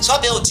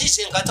sọ́bẹ̀ ò tí ì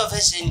ṣe nǹkan tó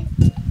fẹ́ ṣe ni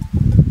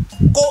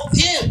kò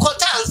yí nǹkan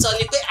tá à ń sọ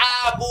ni pé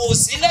ààbò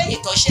sí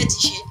lẹ́yìn tọ́ṣẹ́ ti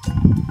ṣe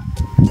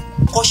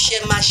kọ́ṣẹ́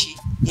má ṣe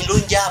ni ló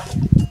ń jẹ́ ààbò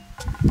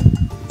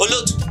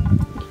olóòtú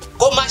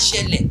kó má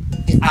ṣẹlẹ̀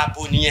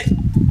ààbò nìyẹn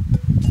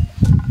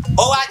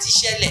ó wá ti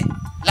ṣẹlẹ̀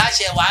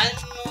láṣẹ wà ń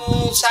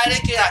sáré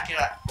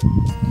kìràkìrà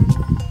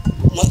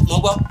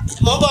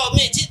mo gbọ́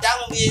mi ti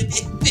dáhùn bí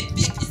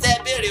ẹ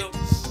béèrè o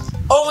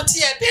ohun tí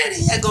ẹ béèrè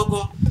yẹn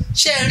gangan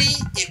ṣe rí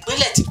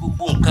ìpínlẹ̀ tí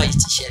gbogbo nǹkan yìí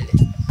ti ṣẹlẹ̀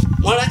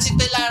wọ́n rántí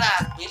pé lára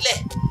ìpínlẹ̀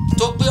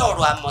tó gbé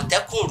ọ̀rọ̀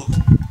Àmọ̀tẹ́kùn rù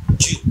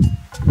ju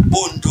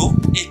Oǹdó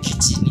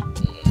Èkìtì ni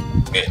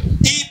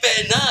ibẹ̀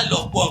náà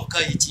lọ́pọ̀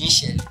nǹkan yìí ti ń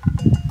ṣẹlẹ̀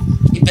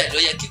ibẹ̀ ló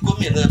yẹ kí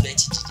gómìnà bẹ́ẹ̀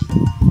ti dìde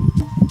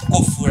kó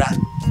fura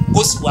kó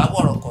sì wá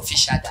wọ̀rọ̀ kan fi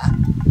ṣàdá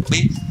pé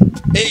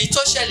èyí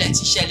tó ṣẹlẹ̀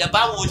ti ṣẹlẹ̀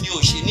báwo ni ò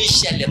ṣe ní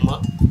ṣẹlẹ̀ mọ́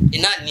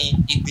iná ni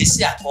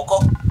ìgbésẹ̀ àkọ́kọ́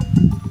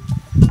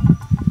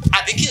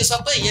àbí kí n sọ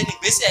pé ìyẹn ni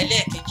ìgbésẹ̀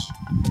ẹlẹ́ẹ̀kejì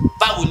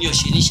báwo ni ò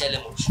ṣe ní ṣẹlẹ̀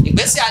mọ́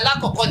ìgbésẹ̀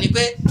alákọ̀ọ́kọ́ ni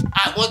pé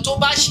àwọn tó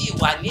bá ṣì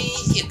wà ní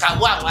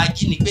ìkáwọ́ àwọn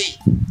ajínigbé yìí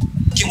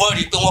kí wọ́n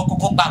rí i pé wọ́n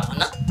kọ́kọ́ gbà wọ́n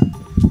náà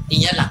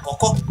ìyẹn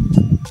làkọ́kọ́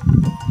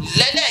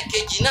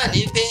lẹ́lẹ́ẹ̀kejì náà ni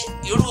pé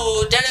irú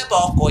dẹ́rẹ́bà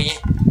ọkọ̀ yẹn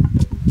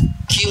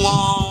kí wọ́n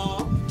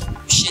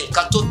ṣe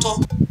nǹkan tó tọ́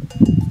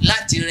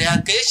láti rẹ̀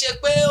àkèé ṣe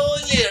pé ó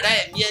lè ra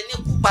ẹ̀mí ẹni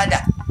kú padà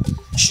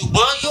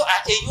ṣùgbọ́n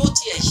yóò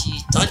tiẹ̀ ṣe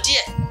ìtàn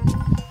díẹ̀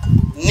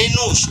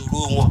nínú ìṣòro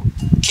wọn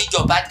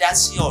kíjọba dá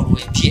sí ọ̀rọ̀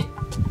ẹbí ẹ̀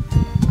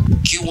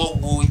kí wọ́n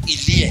wo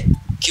ilé ẹ̀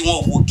kí wọ́n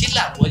wo kí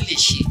làwọn lè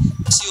ṣe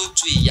tí ó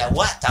tu ìyàwó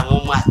àtàwọn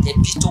ọmọ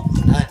àtẹbí tó kù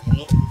náà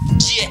nínú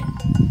díẹ̀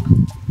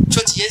tó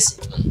ti yé sí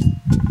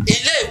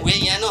ilé ìwé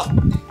yẹn náà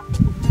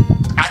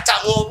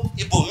àtàwọn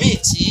ibòmíì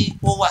tí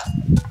ó wà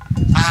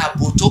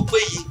ààbò tó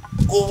péye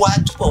kó wá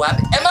túbọ̀ wá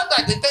bẹ̀. ẹ má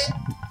gbàgbé pé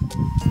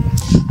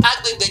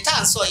agbègbè tá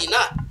à ń sọ yìí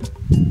náà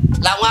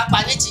làwọn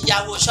apani ti ya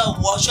wọ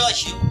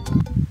ṣọ́ọ̀ṣì o.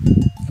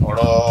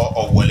 ọ̀rọ̀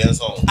ọ̀wọ̀ lẹ́ ń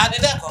sọ. àbí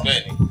bẹ́ẹ̀ kọ́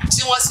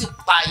tí wọ́n sì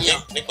pààyàn.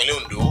 nípínlẹ̀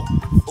Oǹdó.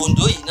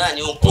 Oǹdó yìí náà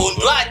ni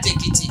Oǹdó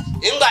àtèkìtì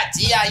nígbà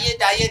tí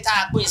ayédáyé tá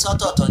a pín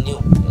sọ́tọ̀ọ̀tọ̀ ni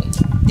o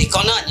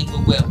ìkan náà ní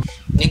gbogbo ẹ̀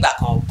nígbà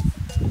kan o.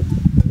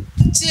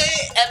 tí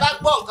ẹ bá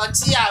gbọ́ nǹkan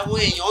tí àwọn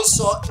èèyàn ń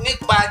sọ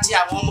nípa ti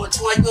àwọn ọmọ tí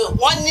wọ́n gbé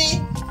wọ́n ní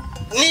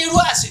nírú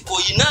àsìkò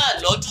yìí náà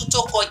lọ́dún tó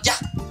kọjá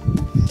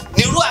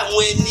nírú àwọn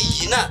ẹni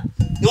yìí náà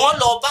ni wọ́n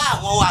lọ bá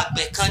àwọn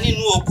àgbẹ̀ kan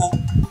nínú oko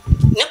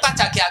ní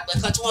pàtàkì àgbẹ̀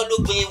kan tí wọ́n ló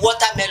gbin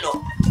watermelon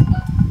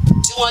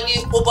tí wọ́n ní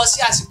ó bọ́ sí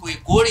àsìkò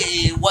ìkórè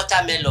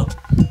watermelon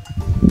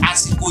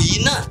àsìkò yìí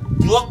náà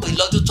ni wọ́n pè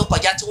lọ́dún tó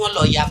kọjá tí wọ́n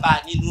lọ yaba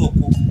nínú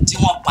oko tí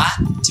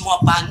wọ́n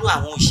pa nú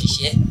àwọn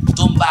òṣìṣẹ́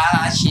tó ń bá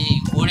ṣe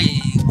ìkórè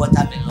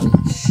watermelon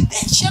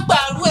ṣé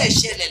gbàrú ẹ̀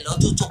ṣẹlẹ̀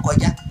lọ́dún tó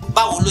kọjá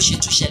báwo ló ṣe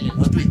tún ṣẹlẹ̀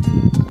lọ́dún yìí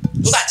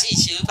nígbà tí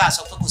ìṣe bá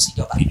sọ pé kò sí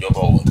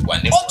ìjọba wà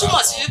ní. ó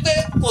túmọ̀ sí wípé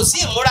kò sí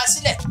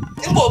ìmúrasílẹ̀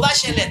nígbà ó bá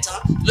ṣẹlẹ̀ tán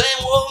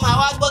lóyún ó máa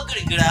wá gbọ́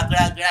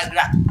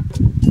gìrìgìràgìràgìrà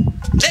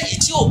lẹ́yìn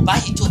tí ò bá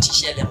yìí tó ti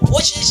ṣẹlẹ̀ mọ́ ó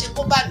ṣeé ṣe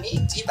kó bá mi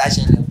tí ì bá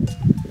ṣẹlẹ̀ mọ́.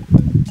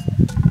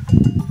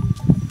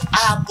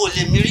 ààbò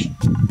lèmi rí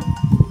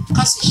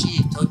ká sì ṣe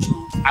ìtọ́jú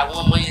àwọn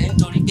ọmọ yẹn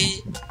nítorí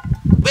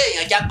pé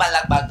èèyàn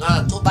jágbàlagbà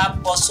gan tó bá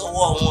bọ́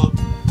sọ́wọ́ wọn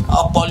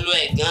ọpọlọ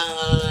ẹ̀ gan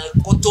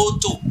kó tó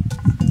tò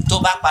tó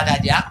bá padà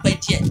dé á pẹ́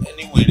díẹ̀.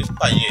 ẹni wèrè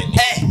pààyè ni.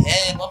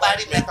 bọ́ bá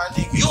rí mi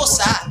yóò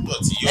sá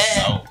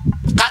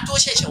ká tó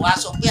ṣẹ̀ṣẹ̀ wá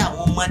sọ pé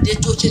àwọn ọmọdé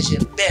tó ṣẹ̀ṣẹ̀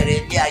bẹ̀rẹ̀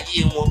ilé ayé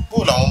wọn. bó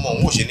làwọn ọmọ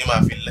òun ò ṣe ní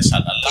máa fi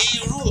ṣàlàlà.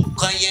 irú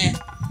nǹkan yẹn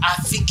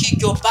àfi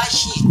kíjọba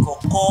ṣì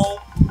kọ́kọ́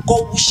kó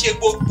ṣe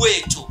gbogbo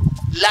ètò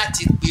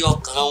láti pe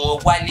ọkàn wọn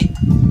wálé.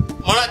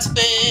 mo rántí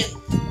pé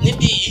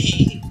níbi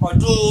yìí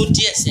ọdún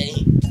díẹ̀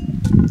sẹ́yìn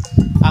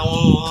àwọn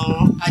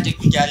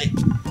adigunjalè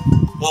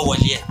wọ́n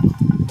wọlé ẹ̀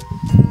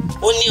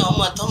ó ní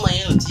ọmọ tọmọ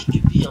yẹn ò tí ì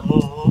bí ọmọ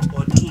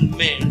ọdún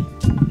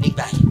 4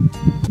 nígbà yẹn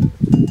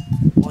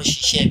wọ́n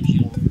ṣiṣẹ́ bí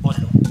wọ́n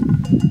lọ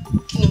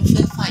kí ni mo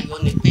fẹ́ fàyọ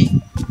ni pé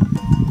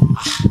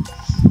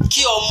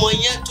kí ọmọ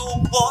yẹn tó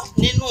bọ́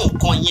nínú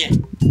nǹkan yẹn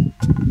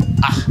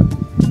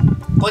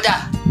kódà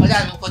ọjà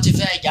mi kò ti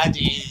fẹ́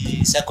jáde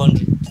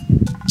secondary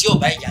tí ò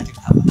bá ìjáde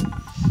bàbá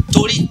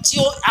torí tí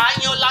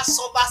aáyán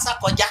lásán bá sá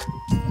kọjá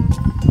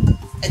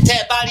tẹ́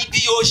ẹ bá rí bí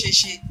yóò ṣe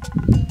ṣe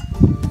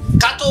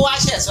ká tó wá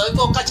ṣẹ̀ sọ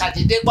pé ó kàn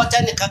ṣàdédé gbọ́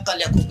tẹ́nìkan kan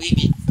lẹ̀kùn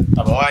gbígbé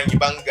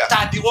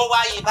tàbí wọ́n wá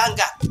yin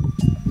báńgà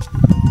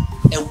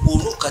ẹ wo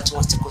orúkọ tí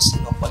wọ́n ti kó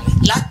sínú ọpọlọ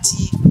láti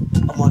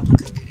ọmọ ọdún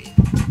kékeré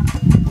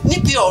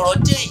níbi ọ̀rọ̀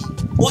dé yìí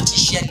ó ti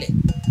ṣẹlẹ̀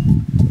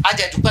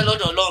ajẹ̀dúpẹ́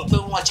lọ́dọ̀ Ọlọ́run pé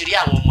wọ́n ti rí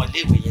àwọn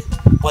ọmọléèwé yẹn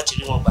wọ́n ti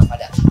rí wọn gbà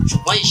padà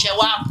ṣùgbọ́n iṣẹ́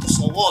wa kù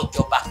sọ́wọ́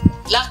ìjọba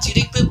láti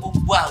rí pé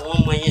gbogbo àwọn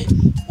ọmọ yẹn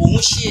òun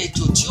ṣe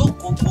ètò tí ó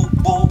kó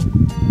gbogbo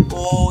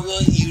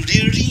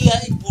ìrírí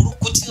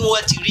burúkú tí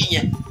wọ́n ti rí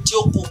yẹn tí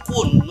ó kó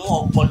kúrò nínú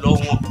ọpọlọ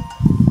wọn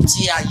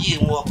tí ayé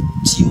wọn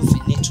tí ó fi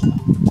nítumọ̀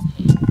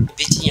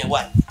ibi tí yẹn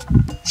wà ní.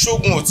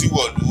 ṣógun ò ti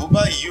wọ̀lú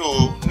báyìí o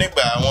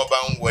nígbà wọn bá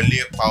ń wọlé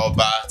pa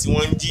ọba tí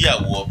wọ́n ń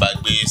jíyàwó ọba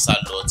gbé sá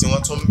lọ tí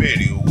wọ́n tún ń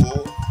béèrè owó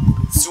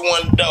tí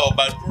wọ́n ń dá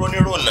ọba dúró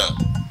nírònà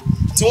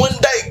tí wọ́n ń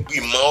dá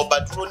ìgbìmọ̀ ọba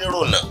dúró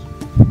nírònà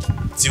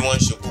tí wọ́n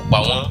ń ṣekú pa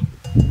wọ́n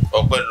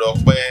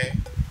ọpẹ́lọpẹ́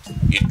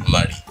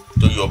Èdùmàrè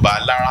tó yọba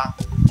alára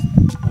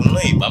òun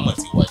náà ìbámọ̀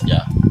ti wájà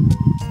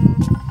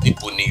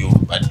níbo ni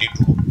Yorùbá dé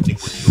dúró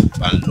níbo ni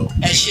Yorùbá ń lọ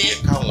ẹ ṣe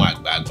káwọn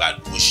àgbààgbà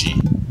ló ṣe.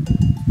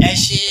 ẹ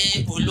ṣe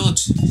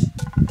olóòtú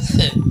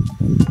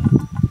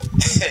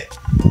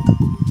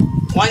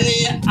wọ́n ní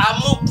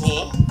amúkùn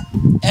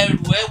ẹrù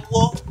ẹ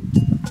wọ́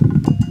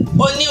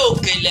ó ní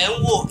òkèlè ń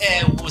wò ẹ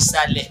wò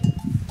sàlẹ̀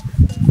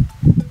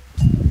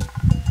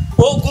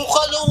ogun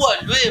kọ́ ló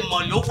wọ̀lú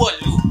èèmọ̀ ló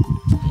wọ̀lú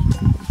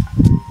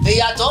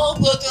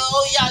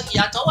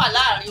ìyàtọ̀ wà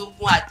láàrin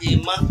ogun àti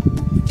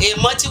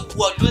èèmọ̀ ti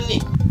wọ̀lú ni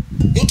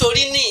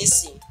nítorí ní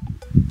ìsìn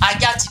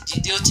ajá ti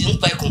dìde ó ti ń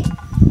pẹkun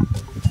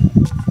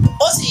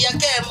ó sì yẹ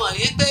kẹ́ ẹ mọ̀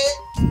wípé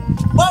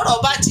bọ́rọ̀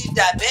bá ti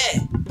dà bẹ́ẹ̀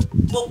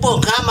gbogbo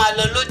nǹkan á máa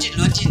lọ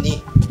lódìlódì ni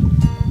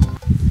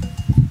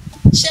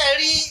ṣe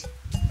rí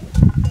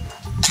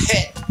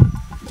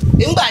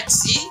nígbà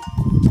tí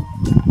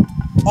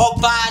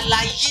ọba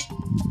aláyé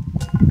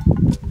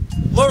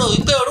mo rò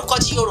wípé orúkọ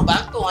tí Yorùbá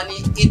ń pè wọ́n ní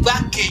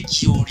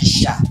igbákejì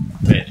òrìṣà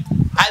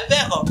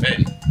àbẹ́ẹ̀kọ́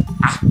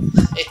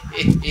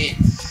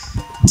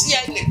tí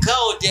ẹnìkan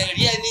ò dẹ̀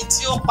rí ẹni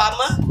tí ó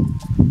pamọ́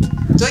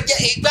tó jẹ́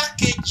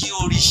igbákejì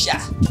òrìṣà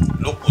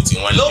lókùn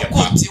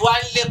tí wọ́n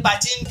ń lépa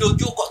tí ń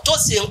dojúkọ tó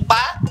sì ń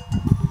pa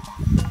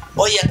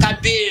ó yẹ ká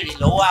béèrè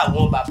lọ́wọ́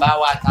àwọn bàbá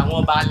wa àtàwọn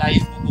ọba aláyé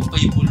gbogbo pé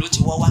ibo ló ti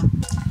wọ́ wá.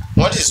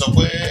 wọ́n sì sọ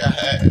pé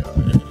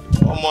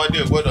ọmọdé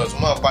gbọ́dọ̀ tún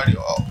máa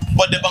pariwo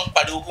bọ́dẹ bá ń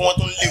pariwo kí wọ́n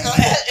tún lé mi bọ̀.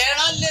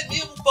 ẹran lé mi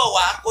bọ̀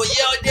wá kò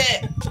yé ọdẹ.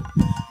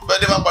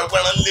 bọ́dẹ bá ń pariwo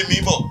ẹran lé mi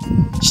bọ̀.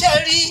 ṣé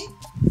rí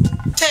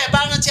tẹ́ ẹ bá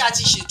rántí a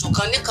ti ṣètò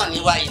kan níkànnì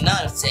wa yìí náà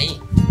sẹ́yìn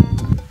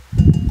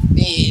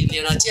ní lè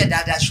rántí ẹ̀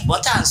dáadáa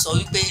ṣùgbọ́n tá à ń sọ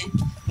wípé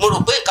mo rò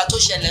pé nǹkan tó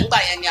ṣẹlẹ̀ ńgbà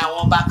yẹn ni àwọn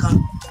ọba kan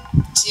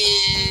tí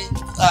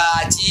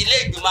àti ilé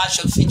ìgbìmọ̀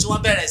aṣòfin tí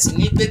wọ́n bẹ̀rẹ̀ sí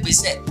ní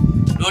gbégbésẹ̀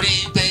lórí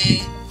pé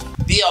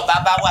bí ọba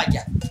bá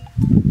wàjà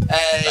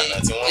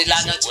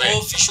ìlànà tí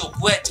wọ́n fi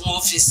ṣòkú ẹ̀ tí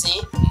wọ́n fi sin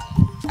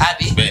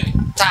àbí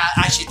tá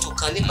a ṣètò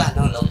kan nígbà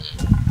náà lọ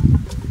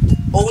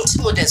ohun tí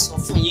mo dẹ̀ sọ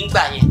fún yín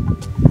gbà yẹn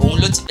òun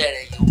ló ti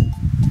bẹ̀rẹ̀ yìí o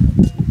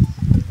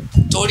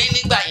torí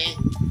nígbà yẹn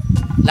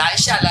là ń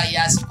ṣàlàyé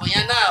àsìkò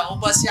yẹn náà ó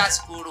bọ́ sí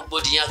àsìkò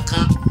rògbòdìyàn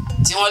kan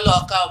tí wọ́n lọ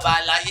ká ọba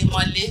aláyé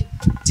mọ́lé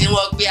tí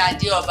wọ́n gbé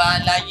adé ọba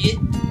aláyé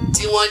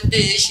tí wọ́n dé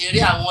ṣeré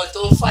àwọn tó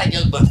ń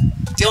fàjọgbọ̀n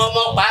tí wọ́n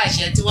mọ̀ pa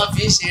àṣẹ tí wọ́n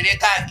fi ń ṣeré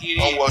káàkiri.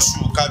 wọ́n wọṣú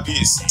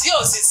kábíyèsí. tí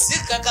ò sì sí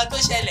kankan tó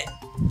ṣẹlẹ̀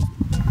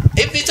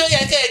ibi tó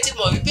yẹ kẹ́ ẹ ti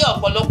mọ̀ wípé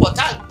ọ̀pọ̀lọpọ̀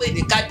tá à ń pè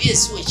ní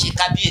kábíyèsí ò ń ṣe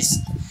kábíyèsí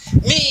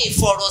mi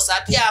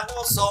ìfọ̀rọ̀sàbí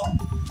ahọ́n sọ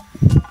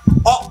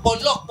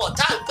ọ̀pọ̀lọpọ̀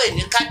tá à ń pè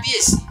ní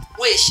kábíyèsí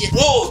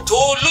wọn ò tó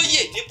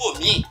olóyè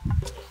níbòmíì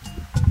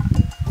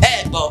ẹ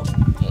gbọ́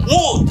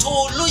wọn ò tó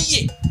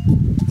olóyè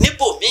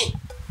níbòmíì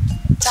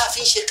tá a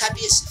fi ń ṣe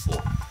kábíyèsí fún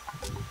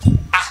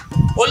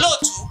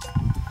olóòtú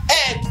ẹ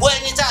gbọ́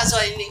ẹni tá a sọ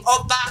ẹni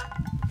ọba.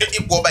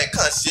 ipò ọba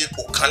ìkàn ṣe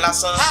ipò kan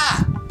lásán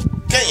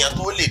kẹ́yìn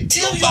tó lè di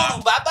ọba. tí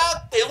Yorùbá bá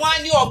pè wọ́n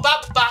á ní ọba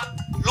ba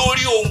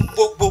lórí ohun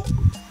gbogbo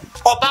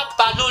ọba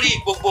ba lórí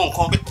gbogbo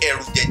nǹkan.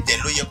 ẹrù jẹjẹ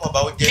ló yẹ kọ́ba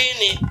ó jẹ́. kí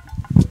ni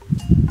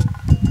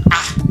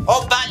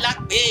ọba la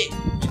pè é.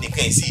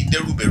 ẹnìkan yìí sí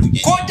dẹ́rùbẹ̀rù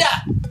jẹjẹ. kódà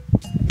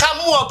ká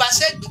mú ọba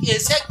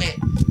sẹ́gbẹ̀ẹ́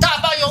tá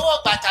a bá yọwọ́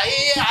gbàtà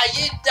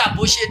ayé dà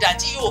bó ṣe dà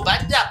tí Yorùbá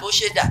dà bó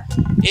ṣe dà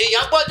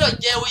èèyàn gbọ́dọ̀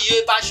jẹ́ oyè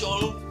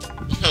Báṣọ̀run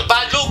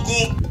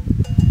Balógun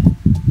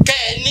kẹ́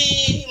ẹ ní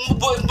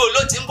bó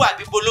ló ti ń bọ̀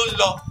àbí bó ló ń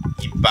lọ.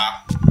 ìbá.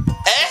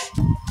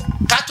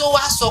 ká tó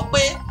wá sọ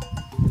pé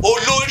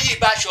olórí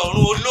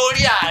Báṣọ̀run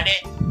olórí Ààrẹ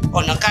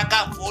Ọ̀nà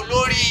Kakanfò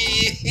olórí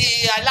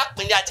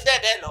Alápinni àti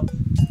bẹ́ẹ̀ bẹ́ẹ̀ lọ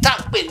tá à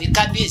ń pè ní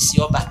kábíyèsí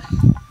ọba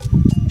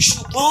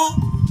ṣùgbọ́n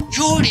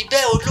yóò rí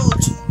bẹ́ẹ̀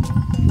olóòtú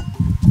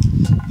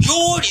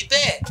yóò rí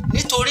bẹ́ẹ̀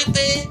nítorí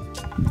pé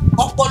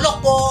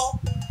ọ̀pọ̀lọpọ̀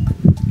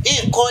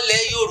nǹkan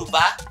ilẹ̀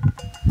Yorùbá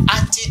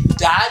àti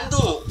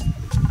dànù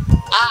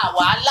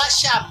àwa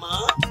aláṣà mọ́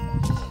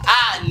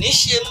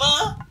àníṣe mọ́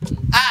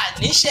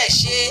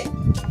àníṣẹ̀ṣe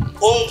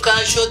ohun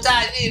kan ṣo tá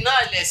a ní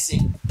náà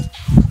lẹ̀sìn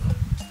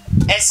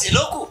ẹ̀sìn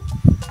ló kù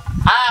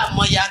a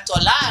mọ̀ yàtọ̀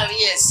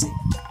láàrin ẹ̀sìn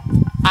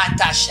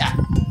àtàṣà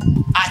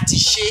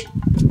àtiṣe.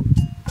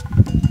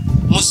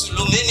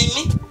 Mùsùlùmí ni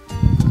mí,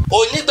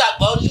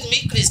 onígbàgbọ́ mi,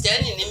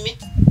 kìrìsìtẹ́nì ni mí,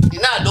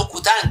 iná ló kù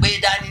tá à ń gbé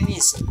dání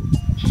nísìn.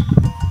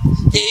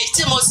 Èyí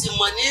tí mo sì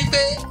mọ̀ ní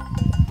pé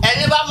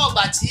ẹni bá mọ̀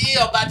gbà tí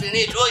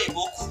ọbabìnrin ìlú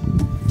òyìnbó kú,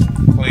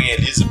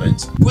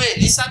 Queen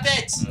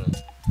Elizabeth,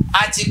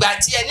 àtìgbà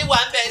tí ẹni wà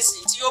ń bẹ̀ sí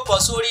tí yóò bọ́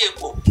sórí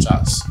ipò,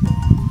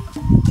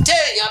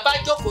 téèyàn bá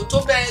jókòó tó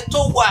bẹ́ẹ̀ tó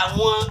wọ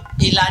àwọn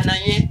ìlànà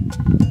yẹn,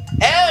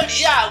 ẹ rí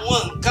àwọn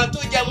nǹkan tó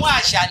jẹ mọ́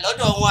àṣà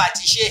lọ́dọ̀ wọn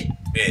àti ṣe.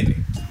 Bẹ́ẹ̀ni,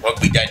 wọ́n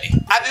gbé jáde.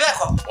 Àbí bẹ́ẹ̀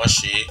kọ́? Wọ́n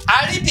ṣe é.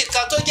 Àríbì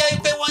kan tó jẹ́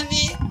pé wọ́n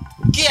ní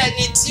kí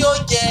ẹni tí ó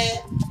jẹ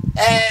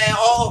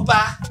ọba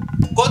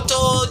kó tó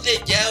lè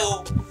jẹ́ o,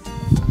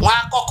 wọ́n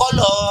á kọ́kọ́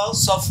lọ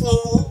sọ fún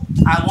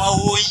àwọn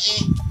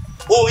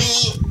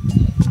oyin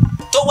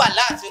tó wà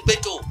láàfin pé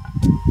tó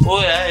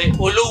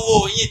olówó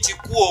oyin ti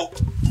kú o,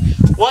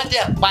 wọ́n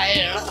dẹ̀ pa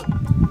ẹran,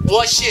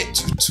 wọ́n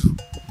ṣètùtù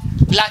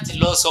láti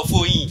lọ sọ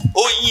fún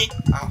oyin.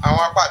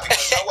 Àwọn apá àbí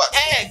kan wà tó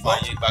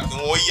fààyè ìgbà kí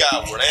wọ́n yà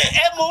àwòrán ẹ̀.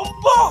 Ẹ mò ń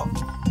bọ̀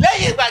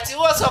lẹ́yìn ìgbà tí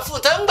wọ́n sọ fún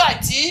tán, gbà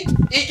tí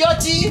ìjọ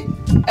tí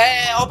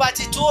ọba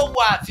ti tó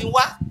wọ ààfin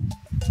wá,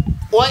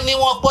 wọ́n ní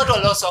wọ́n gbọ́dọ̀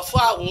lọ sọ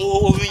fún àwọn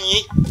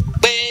oyin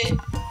pé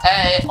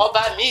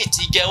ọba míì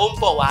ti jẹ, ó ń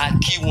bọ̀ wá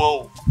kí wọn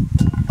o.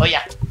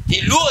 Ọ̀yà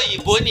ìlú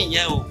òyìnbó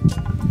nìyẹn o,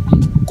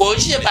 kò ń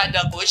ṣe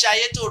Ìbàdàn, kò ń ṣe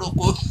Ayétòrò,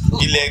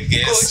 ilẹ̀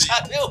Gẹ̀ẹ́sì, kò ń ṣe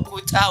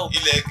Abẹ́òkúta o.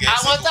 Ilẹ̀ Gẹ̀ẹ́sì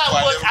àwọn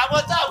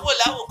táwọn wò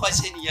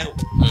láwòkọ́ṣe nìyẹn o.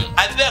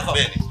 Àbí bẹ́ẹ̀ kọ́?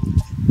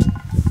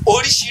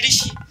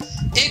 Oríṣiríṣi.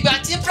 Ìgbà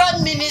tí prime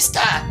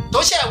minister tó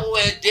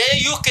ṣẹ̀wọ̀n dé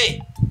UK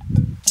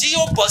tí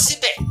yóò bọ́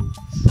síbẹ̀,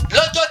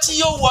 lọ́jọ́ tí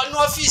yóò wọnú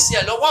ọ́fíìsì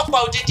ẹ̀ lọ́wọ́ pa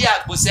odidi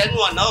àgbò sẹ́nu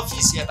ọ̀nà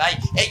ọ́fíìsì ẹ̀ báyìí,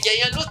 ẹ̀jẹ̀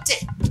yẹn ló tẹ̀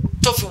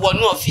tó fi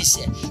wọnú ọ́fíìsì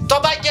ẹ̀. Tó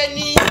bá jẹ́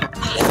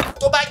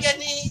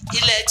ní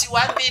ilẹ̀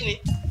tiwa ń bí ni,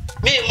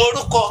 mi ì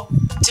morúkọ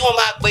tí wọ́n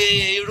máa pe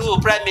irú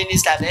prime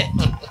minister bẹ́ẹ̀.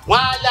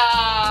 Wàhálà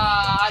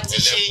àti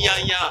ṣe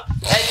yanyan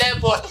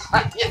ẹlẹ́bọ̀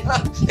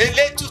láyàn,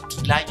 elétùtù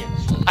láyàn.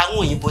 Àwọn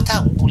òyìnbó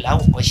táwọn wò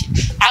láwòkọ́ṣe,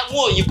 àwọn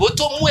òyìnbó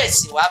tó mú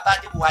ẹ̀sìn wá bá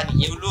wa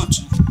nìyẹn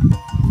olóòtú.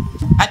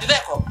 Àbí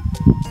bẹ́ẹ̀ kọ́?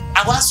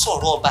 Àwa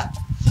sọ̀rọ̀ ọba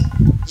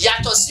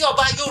yàtọ̀ sí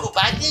ọba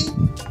Yorùbá ní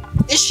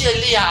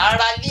ìṣẹ̀lẹ̀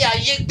ara lé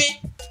ayé gbé.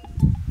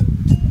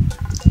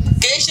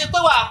 Kìí ṣe pé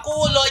wà á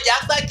kówó lọ ọjà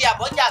gbági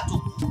àbọ́jà tó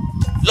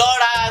lọ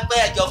ra ẹgbẹ́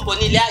ẹ̀jọ̀ ń bo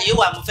nílé ayé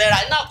wà mú fẹ́ ra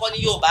iná kọ́ ni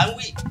Yorùbá ń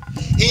wí.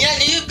 Ìyẹn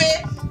ni wípé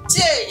tí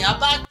èèyàn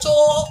bá tó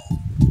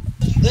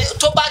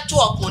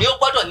ọkùnrin, ó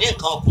gbọ́dọ̀ ní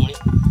nǹkan ọkùnrin.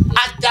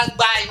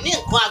 Àdàgbà ní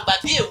nǹkan àgbà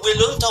bí èwe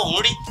ló ń tọ̀ ń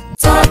rí.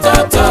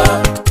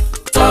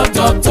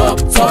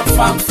 Top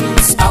farm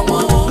fruits,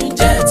 àwọn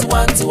oúnjẹ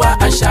tiwantiwa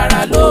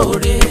aṣara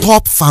lóore.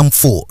 Top farm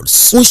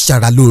foods ń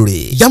ṣara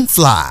lóore. Yam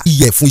flour,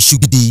 ìyẹ̀fun iṣu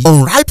gidi.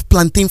 Unripe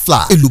plantain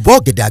flour, èlùbọ́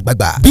ọ̀gẹ̀dẹ̀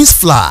àgbagbà. Beans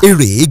flour,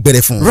 èrè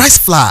gbẹrẹfun. Rice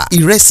flour,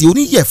 ìrẹsì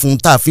oníyẹ̀fun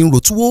tá a fi ń ro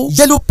túwó.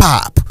 Yellow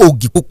pap,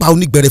 ògì pupa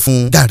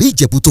onígbẹrẹfun. Gàrí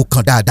ìjẹ̀bú tó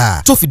kan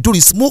dáadáa, tó fi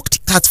dórí smoked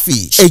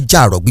catfish. Ẹja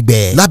àrọ̀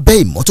gbígbẹ.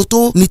 Lábẹ́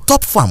ìmọ́tótó ni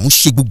Top farm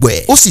ṣe gbogbo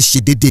ẹ̀. Ó sì ṣe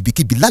déédéé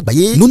ibikíbi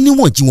lágbàáyé. Ló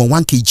níwọ̀n jí wọn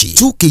 1 kg,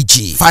 2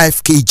 kg,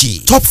 5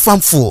 kg. Top farm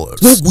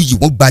foods wọ́n wuyì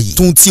wọ́n gbayì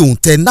tó ń tí òun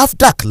tẹ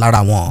NAFDAC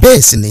lára wọn.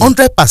 Bẹ́ẹ̀ sì ni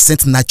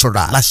 100%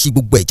 natural la ṣe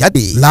gbogbo ẹ̀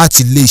jáde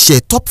láti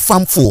iléeṣẹ́ Top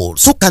farm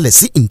foods tó kalẹ̀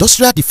sí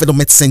Industrial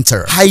Development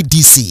Center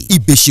IDC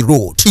Ibeshi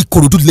Road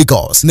Ikorodu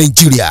Lagos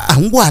Nigeria. À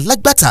ń wá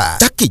alágbàtà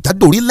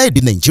jákèjádò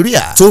orílẹ̀-èdè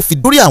Nigeria tó fi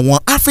dórí àwọn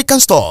African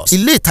stores,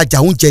 ilé ìtajà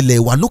oúnjẹ ilẹ̀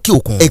wa lókè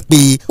òkun. Ẹ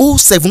pè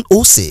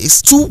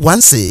 0706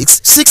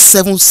 216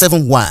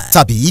 6771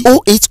 tàbí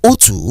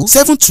 0802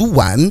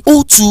 721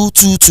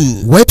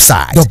 0222.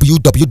 Website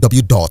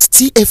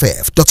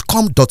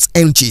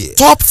www.tff.com.ng.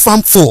 Top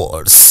farm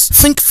foods.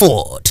 Think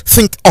food.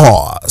 Think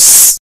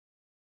us.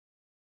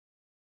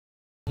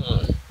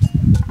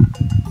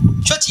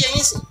 Ṣó ti yẹ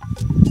yín sí?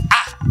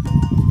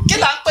 Kí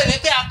là ń pè ní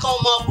pé a kan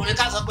ọmọ ọkùnrin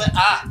ká sọ pé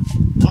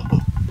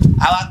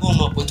àwa gan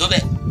ọmọ kò tó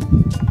bẹ́ẹ̀.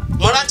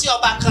 Mo rántí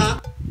ọba kan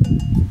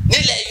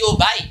nílẹ̀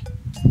Yorùbá yìí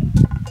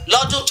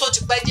lọ́dún tó ti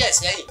pẹ́ díẹ̀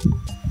sẹ́yìn.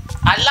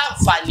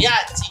 Aláǹfààní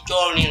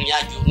àtijọ́ rìnrìn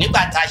àjò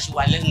nígbà tá a ṣì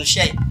wà lẹ́nu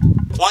iṣẹ́ yìí.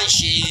 Wọ́n ń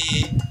ṣe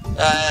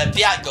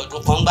bí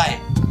àjọ̀dún kan gbà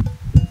yẹn.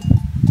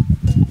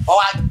 Ó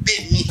wá gbé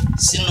mi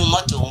sínú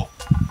mọ́tò wọn.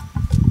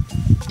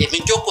 Èmi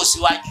jókòó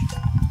síwájú.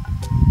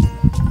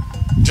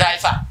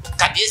 Driver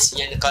kábíyèsí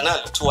yẹn nìkan náà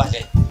ló tún wà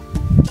lẹ́yìn.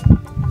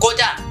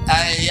 Kódà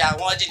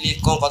àwọn ìdílé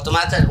kankan tó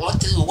máa tẹ̀lé wọ́n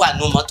ti wà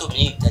ní mọ́tò mi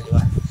ìtẹ̀lé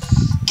wa.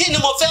 Kí ni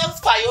mo fẹ́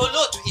fàyọ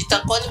olóòtú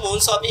ìtàn kan ni mò ń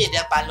sọ mí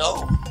ìdẹ́pà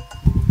lọ́wọ́.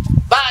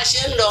 Bá a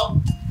ṣe ń lọ,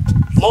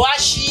 mo wá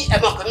ṣí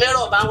ẹ̀mọ̀ pé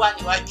mẹ́rọ̀ bá ń wà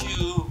níwájú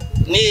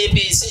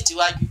níbi síìtì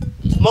iwájú.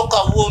 Mo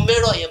kàn wo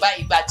mẹ́rọ̀ yẹn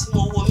báyìí. Ìgbà tí mo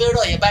wo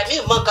mẹ́rọ̀ yẹn báyìí, mi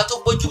ò mọ nǹkan tó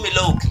gbójú mi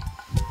lọ òkè.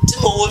 Tí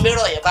mo wo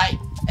mẹ́rọ̀ yẹn báyìí,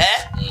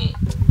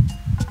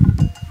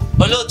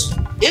 olóòtú.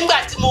 Nígbà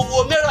tí mo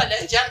wo mẹ́rọ̀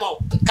lẹ́yìn jẹ́ mọ̀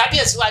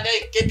kábíyèsí wa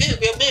lẹ́yìn kébí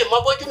ìgbé mi mọ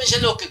bójú mi ṣe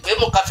lókè pé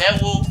mo kàn fẹ́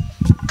wo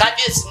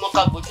kábíyèsí, mo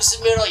kàn gbójú sí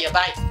mẹ́rọ̀ yẹn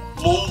báyìí.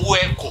 Mo ń wo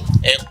ẹkùn.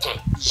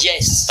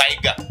 Yes.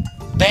 Tiger.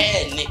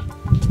 Bẹ́ẹ̀ ni.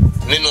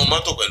 Nínú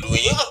mọ́tò pẹ̀lú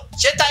yín.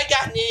 Ṣé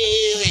tiger ni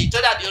èyí tó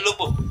dàbí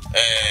ológbò?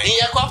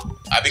 Ìyẹn kọ́.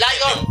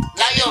 Lion.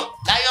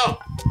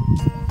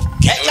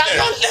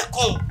 Lion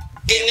lẹ́kùn.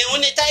 kìnìún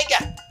ni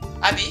tiger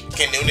àbí.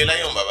 kìnìún ni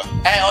lion bàbá.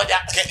 ọ̀dà.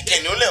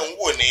 kìnìún lẹ̀ ń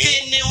wò ní.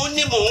 kìnìún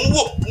ni mò ń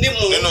wò ni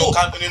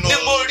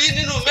mo rí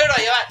nínú mẹ́rọ̀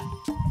yẹn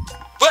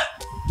wá.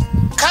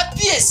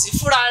 kábíyèsí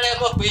fúnra rẹ̀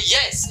mọ̀ pé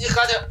yes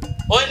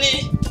ó ní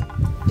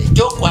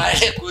ìjókòó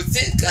ààrẹ kò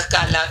sí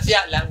kankan àlàáfíà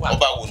làwà.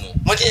 ọba wò nù.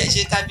 mo ní ẹ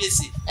ṣe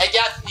kábíyèsí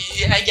ẹja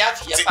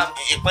fìyẹ pamọ́.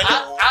 ìpínlẹ̀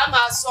wo. a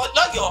máa sọ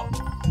lọ́yọ̀ọ́.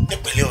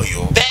 nípínlẹ̀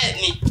Ọ̀yọ́. bẹ́ẹ̀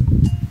ni.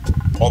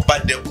 ọba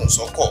dẹkùn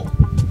sọ́kọ̀.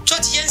 tó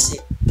ti yẹn sè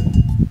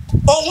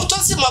ohun tó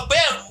sì mọ̀ pé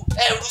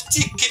ẹ̀rù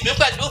ti kì mí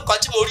pẹ̀lú nǹkan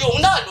tí mo rí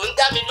òun náà ló ń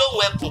dá mi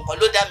lóhùn ẹkùn kan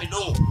ló dá mi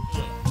lóhùn.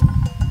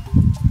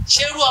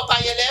 ṣerú ọba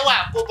yẹlẹ wà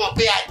kó mọ̀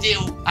pé adé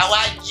o àwa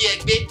yí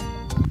ẹgbẹ́.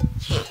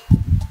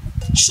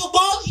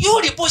 ṣùgbọ́n yóò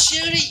rí bó ṣe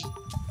rí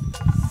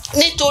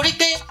nítorí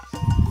pé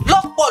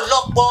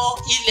lọ́pọ̀lọpọ̀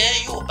ilẹ̀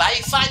Yorùbá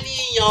Ifá ní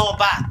yan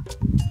ọba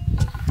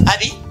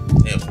àbí.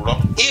 ẹ̀kúrọ́.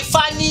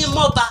 Ifá ní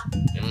mọ́ba.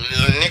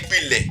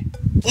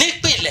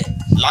 nípìlẹ̀.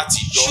 láti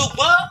yọ.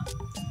 ṣùgbọ́n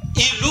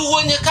ìlú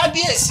wo ni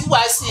kábíyèsí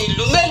wá sí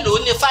ìlú mélòó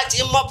ni fati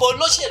mọ́ba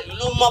olóṣèlú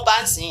ló mọ́ba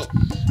sìn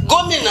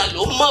gómìnà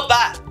ló mọ́ba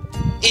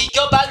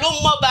ìjọba ló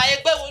mọ́ba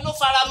ẹgbẹ́ wo ló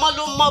faramọ́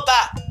ló mọ́ba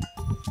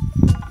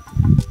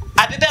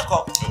àbí bẹ́ẹ̀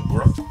kọ́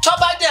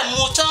tọ́ba dẹ̀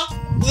mú tán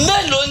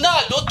mélòó náà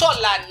ló tọ̀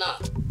lànà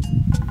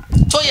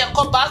tó yẹ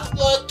kó bá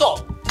tọ̀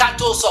ká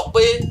tó sọ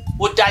pé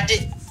ó dádé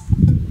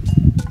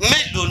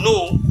mélòó nù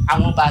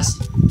àwọn bá sí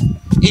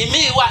èmi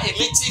ìwà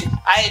èmi tí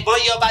àìgbọ́n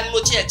yẹ ọba ni mo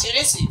tiẹ̀ ti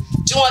rí sí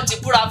tí wọ́n ti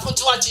búra fún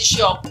tí wọ́n ti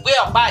ṣe gbé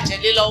ọ̀pá àṣẹ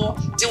lé lọ́wọ́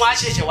tí wọ́n á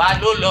ṣẹ̀ṣẹ̀ wá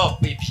ló lọ́ọ́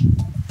pèbí.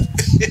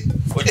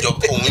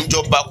 òun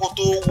jọba kó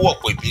tó wọ̀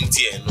pèbí ń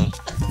tiẹ̀ nu.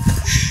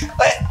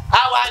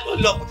 àwa ló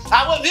lọ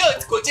àwọn mi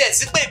kò tiẹ̀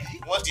sí pèbí.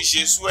 wọ́n ti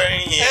ṣe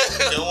swearing in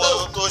kí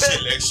wọ́n tó ṣe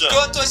election. kí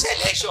wọ́n tó ṣe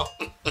election.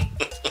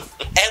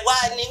 ẹ wá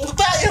ní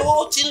báyìí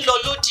ó ti ń lọ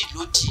lódì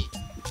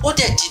ó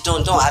dẹ̀ di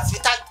dandan àfi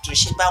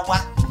tàtúnṣe bá wá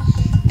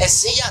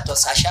ẹ̀sìn yàtọ̀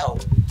sáṣà o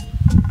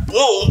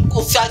wọn ò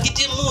fi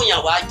agídí mú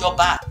yàn wá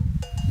jọba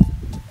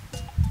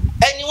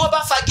ẹni wọ́n bá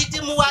fagídí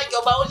mú wá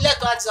jọba ó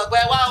lẹ́tọ̀ọ́ àti sọ pé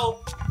wá o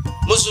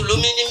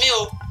mùsùlùmí ni mí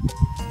o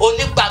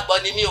onígbàgbọ́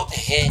ni mí o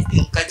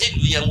nǹkan tí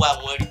ìlú yẹn wà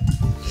wọ́n rí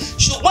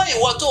ṣùgbọ́n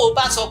ìwọ tó o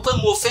bá sọ pé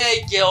mo fẹ́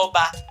jẹ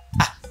ọba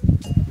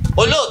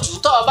olóòtú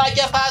tó o bá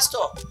jẹ́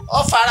pásítọ̀ ó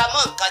fara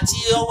mọ́ nǹkan tí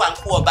ó wà ń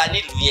kó ọba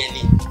nílùú yẹn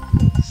ni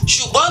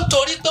ṣùgbọ́n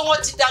nítorí pé wọ́n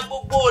ti da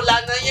gbogbo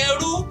ìlànà yẹn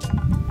rú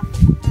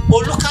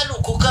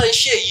olúkálùkù kan ń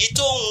ṣe èyí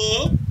tó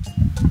ń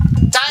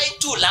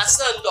táìtù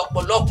lásán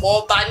lọ́pọ̀lọpọ̀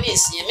ọba ní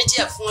ìsìn èmi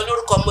tiẹ̀ fún wọn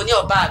lórúkọ mo ní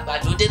ọba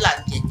àgbàlódé là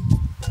ń jẹ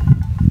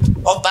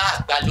ọba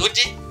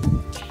àgbàlódé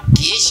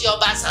kì í ṣe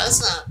ọba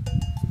sànsàn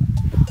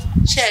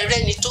ṣe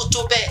rẹni tó tó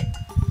bẹ́ẹ̀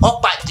ó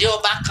pàdé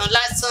ọba kan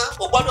lásán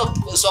o gbọ́dọ̀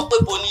sọ pé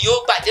bo ni yóò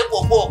pàdé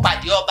gbogbo ó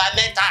pàdé ọba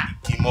mẹ́ta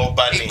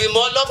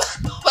ìgbìmọ̀ ọlọ́ba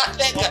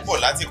lẹ́gàn wọ́n pọ̀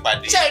láti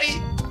pàdé. sẹ́rí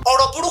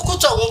ọ̀rọ̀ burúkú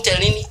tọ̀hún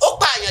tẹ̀rín ni ó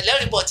pààyàn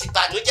lẹ́rìí bọ̀ ti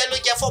bànújẹ́ ló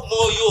jẹ́ fọ́ọ̀mù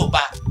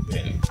Yorùbá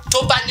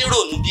tó bá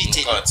níròònú bíi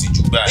tèmi nǹkan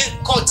tìjú gbà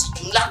nǹkan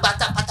tìjú ńlá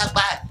pátápátá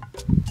gbà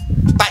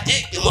pàdé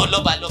ìgbìmọ̀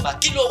lọ́balọ́ba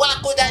kí ló wá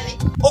kó dání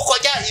ó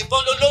kọjá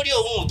ìbọn lórí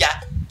òun ìjà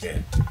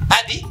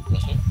àbí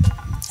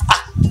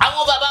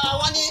àwọn bàbá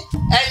wọn ní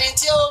ẹni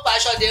tí ó bá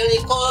ṣọdẹ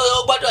rin kó ó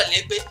gbọ́dọ̀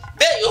lépe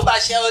bẹ́ẹ̀ yóò bá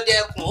ṣe ọdẹ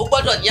ẹkùn ó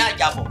gbọ́dọ̀ ní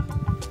àjàbọ̀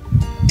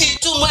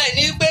ìtumọ̀ ẹ̀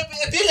ní pé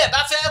bílẹ̀ bá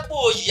fẹ́ pò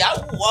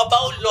ìyàwó ọba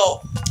ó lọ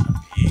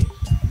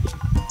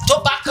tó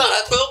bá kàn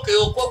án pé òkè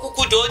okó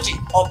kúkú dòjì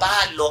ọba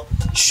á lọ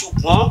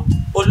ṣùgbọ́n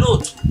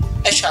olóòtú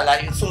ẹ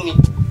ṣàlàyé fún mi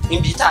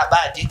níbi tá a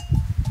bá dé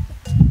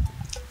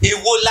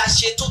èwo la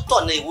ṣe tó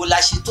tọ̀nà èwo la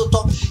ṣe tó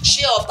tọ́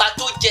ṣé ọba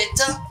tó jẹ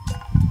tán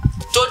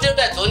tó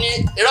débẹ̀ tó ní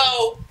irọ́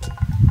o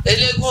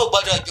eléégún ò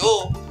gbọ́dọ̀ jó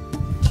o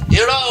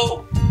irọ́ o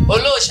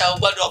olóòṣà ò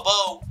gbọ́dọ̀ bọ́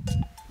o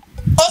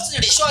ó sì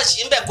rí ṣọ́ọ̀ṣì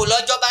ńbẹ̀ kó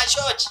lọ́jọ́ bá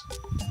ṣọ́ọ̀ṣì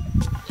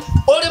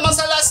ó rí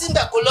mọ́sálásí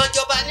ńbẹ̀ kó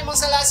lọ́jọ́ bá ní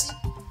mọ́sálásí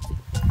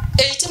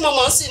èyí tí mo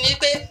mọ̀ ń sìn ní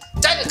pé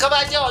tẹ́nìkan bá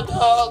jẹ́ ọ̀dọ́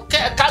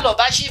kálọ̀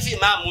bá ṣífì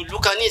máàmù ìlú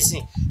kan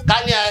nísìn ká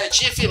ní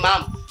ṣífì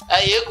máàmù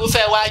eégún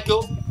fẹ́ wá jó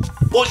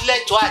ó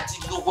lẹ́tọ̀ọ́ àti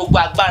lo gbogbo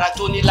agbára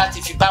tó ní láti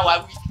fi bá wa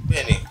wí.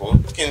 bẹ́ẹ̀ni kò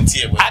kí n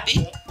tiẹ̀ wẹ̀. àbí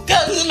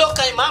kí ló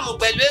kan ìmáàmù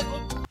pẹ̀lú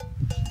eégún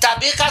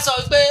tàbí ká sọ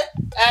pé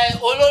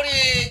olórí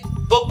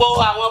gbogbo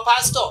àwọn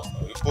pásítọ̀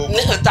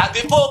tàbí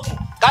póòpù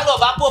ká lọ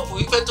bá póòpù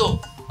wípé tó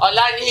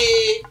ọ̀la ní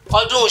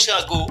ọdún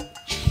Ṣàngó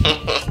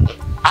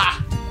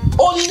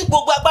ó ní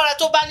gbogbo agbára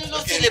tó bá ní ló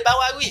fi lè bá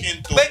wa wí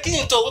pé kí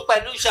n tòun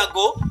pẹ̀lú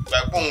Ṣàngó.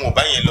 gbàgbọ́ òun ò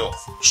bá yẹn lọ.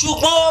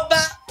 ṣùgbọ́n ọba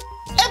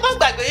ẹ má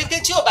gbàgbé wípé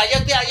tí ò bá yẹ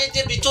pé ayé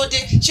débi tó dé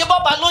ṣé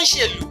bọ́ba ló ń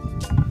ṣèlú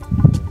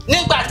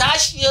nígbà tá a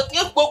ṣe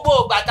gbogbo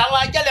ìgbà táwọn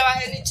ajẹ́lẹ̀ wa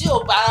ẹni tí ò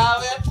bá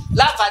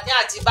láǹfààní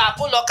àti bá a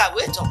kó lọ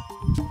kàwé tán.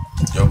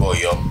 ìjọba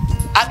Ọ̀yọ́.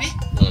 àbí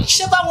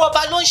ṣé báwọn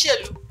ọba ló ń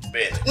ṣèlú.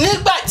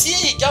 nígbà tí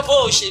ìjọba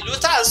òṣèlú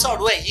tá à ń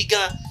sọ̀rọ̀ ẹ̀ yìí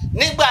gan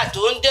nígbà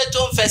tó ń dé tó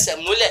ń fẹsẹ̀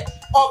múlẹ̀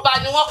ọba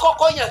ni wọ́n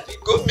kọ́kọ́ yàn ní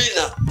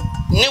gómìnà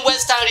ní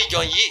Western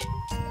Region yìí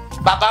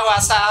bàbá wa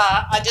Sá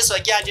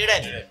Adésọjí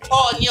Adérẹ̀mí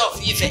Ọọ̀ni of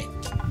Ifẹ̀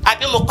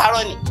àbí mo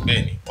parọ́ ni.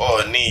 bẹ́ẹ̀ni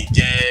Ọọ̀ni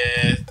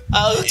jẹ́.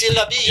 ó ti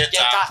lọ bí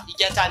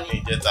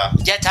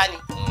ìjẹta ni.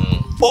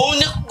 òun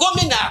ni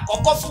gómìnà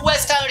àkọ́kọ́ fún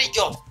Western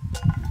Region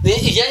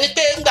ìyẹn ni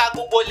pé ńgbà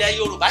gbogbo ilẹ̀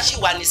Yorùbá sì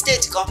wà ní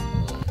state kan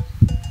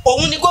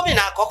òun ni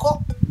gómìnà àkọ́kọ́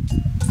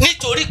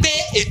nítorí pé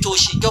ètò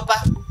òṣèjọba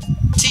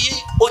tí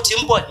ó ti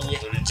ń bọ̀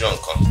nìyẹn. lórí jọ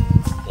nǹkan.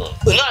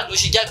 náà ló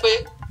ṣe jẹ́ pé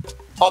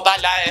ọba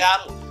lára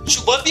mú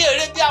ṣùgbọ́n bí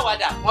eré bí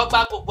àwàdà wọ́n gbá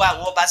gbogbo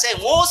àwọn ọba sẹ́yìn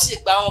wọ́n ó sì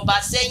gba ọba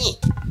sẹ́yìn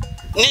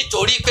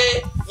nítorí pé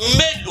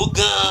mélòó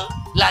gan-an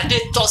ládé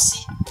tọ́ sí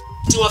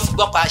tí wọ́n fi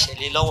gbọ́pàá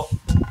àṣẹlẹ̀ lọ́wọ́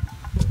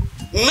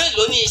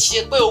mélòó ní í ṣe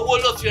pé owó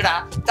ló fi ra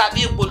tàbí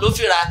ipò ló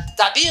fi ra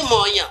tàbí ìmọ̀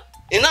ọ̀yàn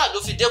iná ló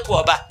fi dépò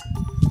ọba.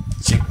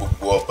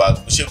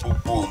 ṣé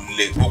gbogbo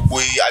ilẹ̀ gbogbo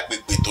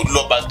agbègbè tó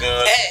lọ́ba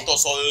gan-an tó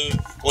sọ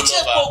ó lọ́ba. ṣé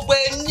gbogbo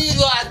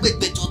nílò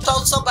agbègbè tó tọ́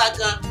sọ́ba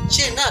gan-an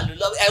ṣé náà ló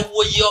lọ́ba ẹ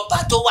wo iye ọba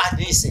tó wà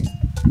ní ìsìn.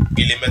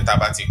 ilé mẹ́ta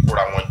bá ti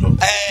kóra wọn jọ.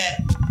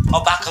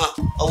 ọba kan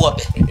ọwọ́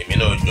bẹ̀. èmi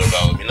náà jọba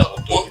èmi náà kò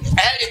tó.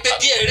 ẹ rí i pé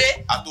bí eré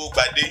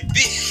àtògbàdé.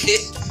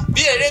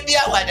 bí eré bí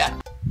àwàdà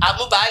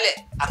àmúbalẹ̀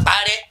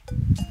àparẹ́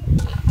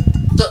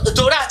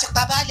torí àti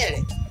pa baálẹ̀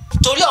rẹ̀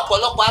torí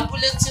ọ̀pọ̀lọpọ̀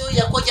abúlé tí ó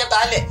yẹ kó jẹ́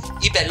baálẹ̀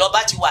ibẹ̀ lọ́ba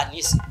ti wà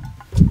nísìn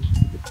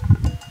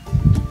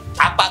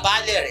apá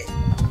baálẹ̀ rẹ̀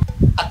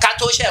ká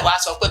tó ṣẹ̀ wá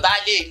sọ pé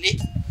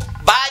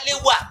baálé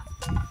wà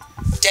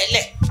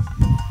tẹ́lẹ̀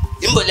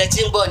níbòlẹ̀ tí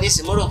ń bọ̀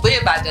nísìn mo rò pé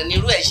Ìbàdàn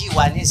nírú ẹ̀ sì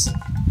wà nísìn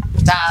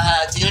tá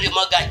a ti ń rí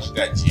mọ́gàjì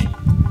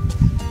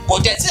kò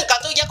tẹ̀ sí nǹkan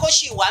tó jẹ́ kó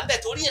sì wà ń bẹ̀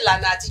torí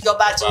ìlànà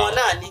àtijọba tiwọn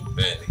náà ni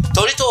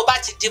torí tó o bá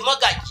ti di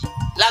mọ́gàjì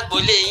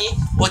lágboolé yín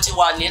o ti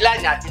wà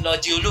nílànà àti lọ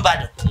di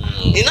Olúbàdàn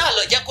iná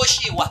lọ jẹ́ kó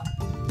sì wà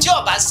tí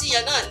ò bá sí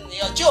yẹn náà ni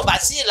tí ò bá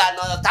sí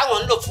ìlànà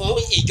táwọn ń lò fún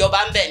ìjọba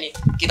ń bẹ̀ ni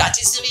kìbá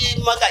ti sí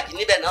mọ́gàjì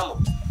níbẹ̀ náà mọ̀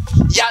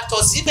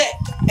yàtọ̀ síbẹ̀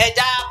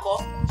ẹ̀dá akọ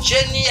ṣé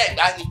ní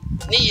Ẹ̀gbá ni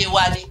ní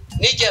Yewa ni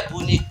níjẹ̀bú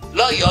ni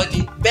lọ́yọ̀ọ́ ni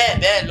bẹ́ẹ̀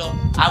bẹ́ẹ̀ lọ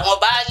àwọn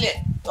baálẹ̀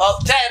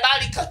tẹ́ ẹ bá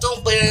rí kan tó ń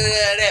pe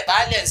rẹ̀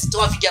baálẹ̀ tí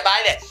wọ́n fi jẹ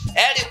baálẹ̀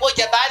ẹ rí kó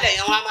jẹ baálẹ̀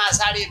yẹn wọ́n á máa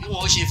sáré bí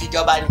wọ́n ó ṣe fi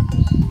jọba ni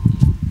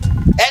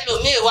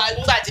ẹlòmíì wa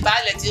nígbà tí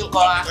baálẹ̀ ti ń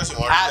kọ́ wa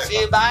àfi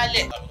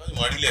baálẹ̀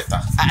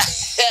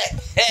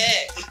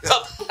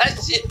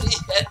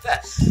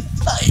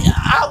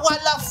àwa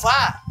la fà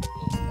á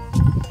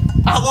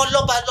àwọn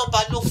lọ́balọ́ba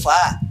ló fà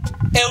á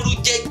ẹrù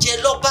jẹjẹ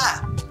lọ́ba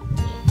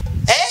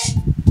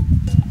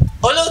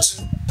olóòtú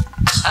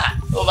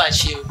ó mà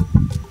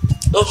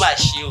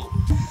ṣe o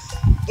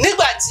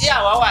nígbà tí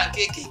àwa wà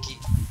kéékèèké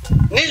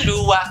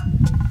nílùú wa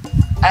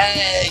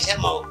ṣe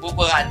mọ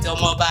gbogbo àti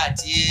ọmọọba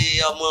àti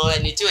ọmọ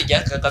ẹni tí ò jẹ́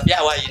kankan bí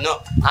àwa yìí náà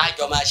á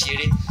jọ máa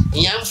ṣeré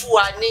ìyẹn ń fún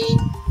wa ní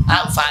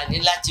àǹfààní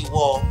láti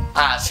wọ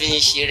ààfin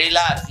ṣeré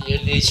láàfin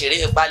lè ṣeré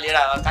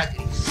ìpalẹ́ra wa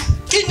káàkiri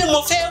kí ni mo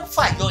fẹ́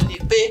fàyọ ni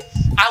pé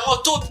àwọn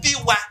tó bí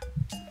wa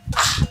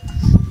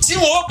tí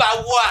wọn bá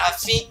wọ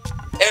ààfin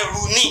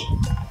ẹ̀rù ni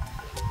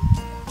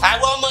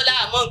àwọn ọmọ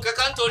làmọ nǹkan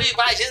kan torí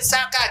ipa ṣe ń sá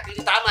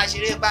káàkiri tá a máa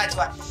ṣeré ipa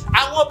tiwa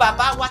àwọn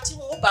bàbá wa tí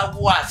wọn bá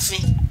wọ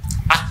ààfin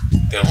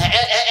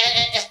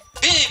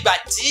bí ìgbà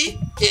tí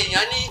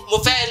èèyàn ní mo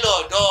fẹ́ lọ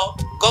ọ̀dọ̀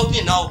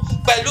gómìnà o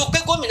pẹ̀lú pé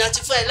gómìnà ti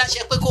fún ẹ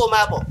láṣẹ pé kó o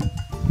máa bọ̀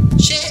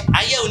ṣé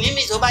ayé òní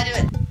mi tó bá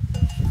débẹ̀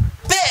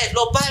bẹ́ẹ̀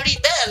lọ bá rí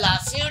bẹ́ẹ̀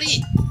làáfin rí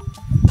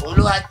òun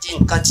ló wá di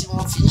nǹkan tí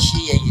wọ́n fi ń ṣe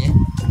yẹ̀yẹ́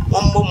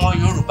wọ́n mọ́ ọmọ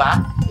Yorùbá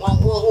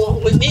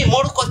wọ́n ní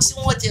ìmọ̀rúkọ tí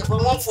wọ́n ti ẹ̀fọ́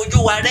wọ́n fojú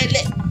wa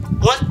rẹ́lẹ̀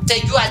wọ́n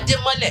tẹjú adé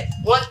mọ́lẹ̀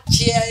wọ́n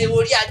ṣe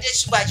orí adé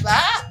ṣùgbàṣùgbà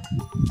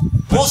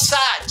ó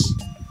sáàjì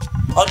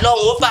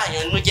Ọlọ́run ó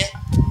bàyàn nú jẹ́.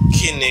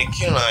 kí ni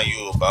kíran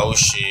Yorùbá ó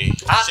ṣe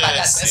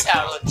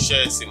ṣe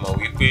é sì mọ̀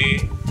wípé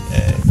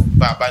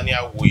bàbá ní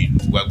àwo ìlú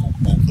wa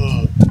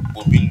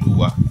gbogbo ìlú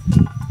wa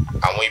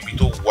àwọn ibi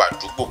tó wà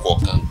àdúgbò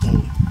kọ̀ọ̀kan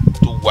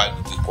tó wà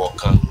agbègbè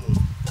kọ̀ọ̀kan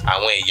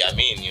àwọn ẹ̀yà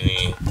míì ni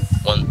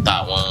wọ́n ń ta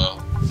àwọn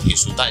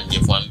èso tá à ń jẹ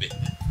fún àmbẹ̀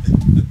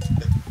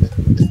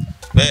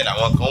bẹ́ẹ̀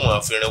làwọn kan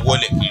wọ́n fi rin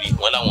wọ́lẹ̀ kiri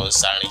wọ́n láwọn ń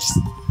sárin.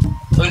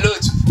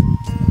 olóòtú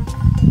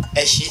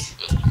ẹ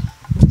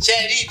ṣe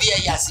rí ibi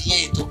ẹ̀yà sí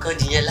yẹn ètò kan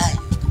nìyẹn láàyè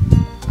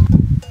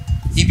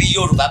ibi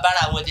Yorùbá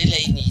bára wọn délẹ̀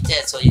yìí ní ìtẹ́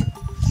ẹ̀sọ́ yẹn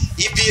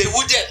ibi ewu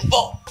dẹ̀ ń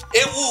bọ̀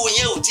ewu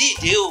yẹn ò tí ì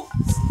dé o.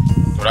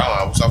 torí àwọn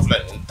Haúsá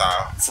Fúlàní ń ta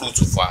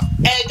fúrúùtù fa.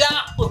 ẹ̀dá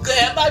òkè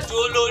ẹ má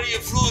dúró lórí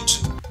fúrúùtù.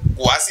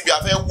 kò wá síbi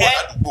afẹ́ wọ̀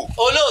ládùúgbò.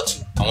 olóòtú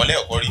àwọn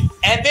lẹ́yọ̀kọ́ rí.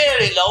 ẹ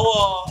béèrè lọ́wọ́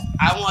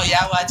àwọn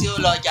ìyá wa tí ó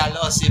lọ jà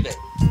lọ síbẹ̀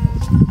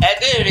ẹ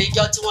béèrè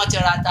ìjọ tí wọ́n ti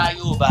ra ta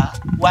Yorùbá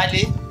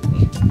wálé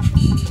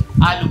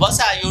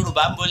àlùbọ́sà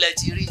Yorùbá ń bolẹ̀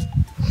ti rí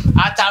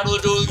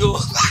atarodo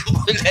Yorùbá ń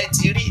bolẹ̀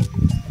ti rí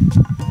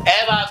ẹ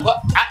máa gbọ́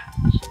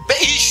pé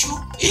iṣu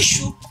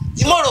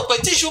mo rò pé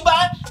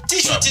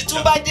tíṣu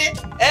titun bá dé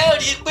ẹ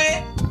rí i pé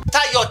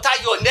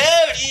tayọ̀tayọ̀ náà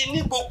rí ní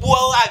gbogbo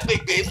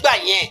agbègbè gbà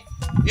yẹn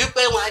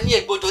wípé wọn á ní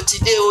ègbodò ti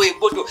dé o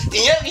ègbodò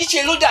ìyẹn ìṣe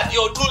ló dàbí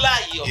ọdún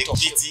láàyè ọ̀tọ̀.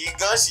 Èkìtì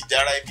gan sì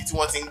dára ibi tí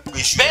wọ́n ti ń gbé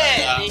iṣu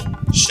bẹ́ẹ̀ ni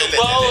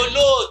ṣùgbọ́n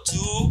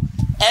olóòtú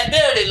ẹ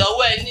béèrè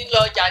lọ́wọ́ ẹ nílò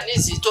ọjà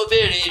nísì tó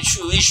béèrè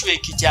iṣu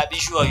Èkìtì àbí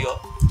iṣu Ọ̀yọ́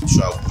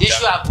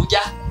iṣu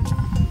Àbújá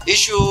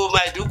iṣu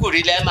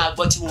Maiduguri lẹ́ẹ̀ máa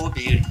gbọ́ tí wọ́n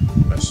béèrè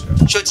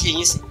ṣó ti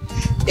yín sí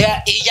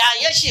ìyá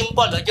yẹn sì ń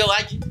bọ̀ lọ́jọ́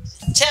iwájú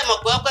ṣé ẹ mọ̀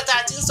pé ọpẹ́ tá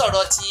a ti ń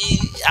sọ̀rọ̀ ti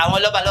àwọn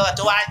lọ́balọ́ba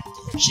tó wá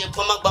ṣe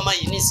gbọ́mọgbọ́mọ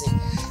yìí nísìn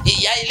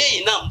ìyá ilé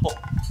yìí náà ń bọ̀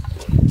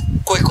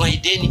kò ìkàn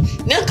ìdé ni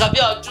ní nǹkan bí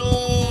ọdún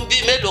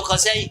bíi mélòó kan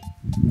sẹ́yìn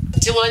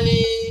tí wọ́n ní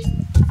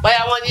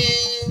báyà wọ́n ní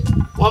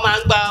wọ́n máa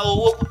ń gba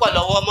owó púpọ̀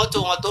mọ́tò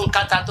wọn tó ń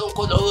kàtà tó ń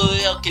kó lọ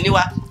kìnní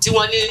wa tí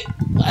wọ́n ní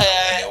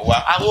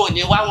àwọn ò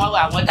ní wá wọn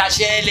àwọn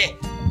daṣẹ́ lẹ̀.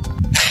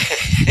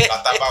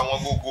 bàtà bá wọn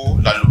gbogbo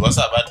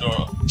làlùbọ́sà bá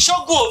dọ̀rọ̀.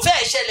 ṣógun ò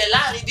fẹ́ ṣẹlẹ̀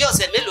láàrin bí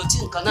ọ̀sẹ̀ mélòó tí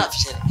nǹkan náà fi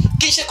ṣẹlẹ̀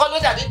kí n ṣe kọ́ ló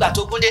dàbí ìgbà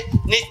tó gúndé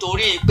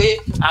nítorí pé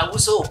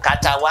Haúsá ò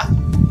kàtà wá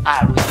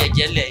àrùn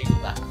jẹjẹ ńlẹ̀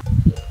Yorùbá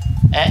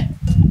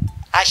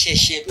a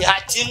ṣẹ̀ṣẹ̀ bí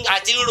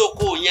àti ń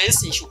roko yẹn ń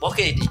sìn ṣùgbọ́n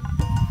kéde.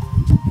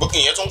 bókè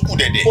yẹn tún kù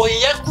dẹ̀dẹ̀.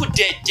 òyìn kù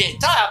dẹ̀dẹ̀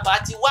tá a bá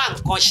ti wá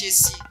nǹkan ṣe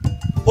sí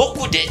ó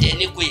kù dẹ̀dẹ̀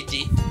ní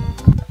Kwèdè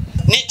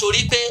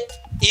nítorí pé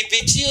ibi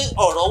tí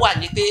ọ̀rọ̀ wà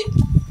ní pé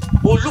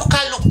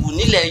olúkálùkù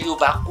nílẹ̀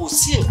Yorùbá kò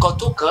sí nǹkan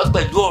tó kàn án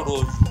pẹ̀lú ọ̀rọ̀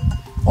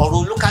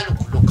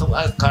olúkálùkù ló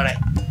kàn rẹ̀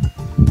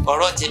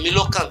ọ̀rọ̀ tèmi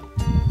ló kàn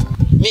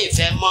mí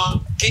ìfẹ́ mọ̀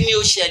kí ni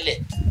ó ṣẹlẹ̀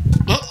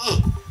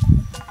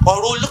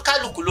ọ̀rọ̀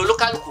olúkálùkù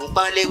lolúkálùkù ń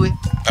pọ́n léwé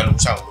kálukú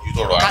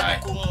ṣàmójútó ọ̀rọ̀ ara ẹ̀.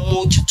 kálukú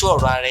mójútó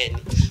ọ̀rọ̀ ara ẹ̀ ni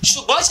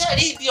ṣùgbọ́n ṣe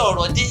rí ibi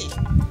ọ̀rọ̀ dé yìí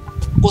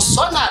kò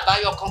sọ́nà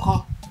àbáyọ kankan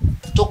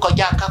tó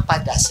kọjá ká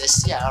padà sẹ́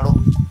sí àárọ̀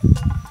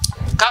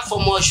ká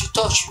fọmọ ọṣù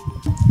tọ̀ṣù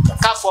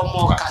ká fọmọ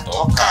ọkà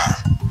tọ́ka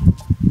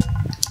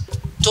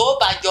tó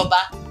bá jọba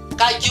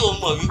ká jí o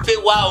mọ̀ wípé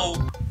wá o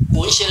kò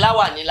ń ṣe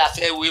láwàní la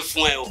fẹ́ wé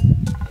fún ẹ o.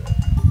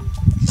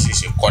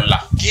 ṣe kọ́là.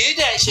 kì í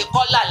dẹ̀ ṣe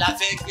kọ́là la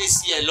fẹ́ gbé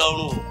sí ẹ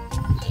lọ́rùn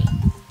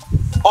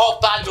o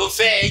ọba ló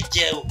fẹ́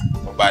jẹ o.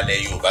 ọba alẹ̀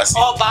Yorùbá sì.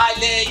 ọba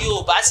alẹ̀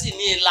Yorùbá sì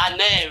ní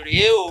ìlànà ẹ̀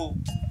rèé o.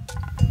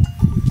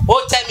 ó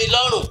tẹ́ mi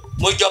lọ́rùn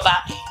mo jọba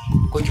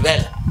kò jù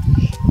bẹ́ẹ̀ lọ.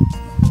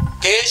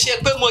 kì í ṣe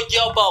pé mo jẹ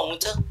ọba ọ̀hún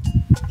tán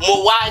mo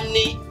wá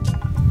ní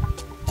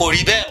kò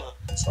rí bẹ́ẹ̀ mọ́.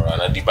 sọ̀rọ̀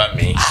àná dìbà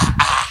mi.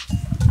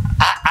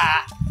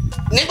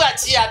 nígbà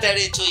tí a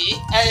bẹ̀rẹ̀ ètò yìí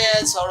ẹ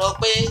sọ̀rọ̀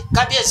pé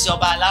kábíyèsí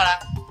ọba alára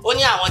ó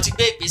ní àwọn ti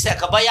gbé ìgbésẹ̀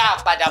kan bóyá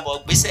àpadàbọ̀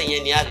ìgbésẹ̀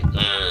yẹn ni a rè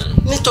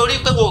nítorí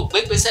pé wọn ò gbé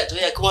ìgbésẹ̀ tó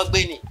yẹ kí wọ́n gbé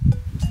ni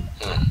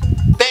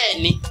bẹ́ẹ̀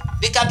ni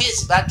bí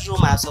kábíyèsí bá dúró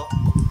máa sọ.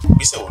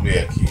 ìgbésẹ̀ wo ló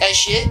yẹ kí. ẹ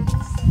ṣe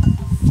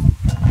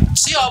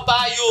tí ọba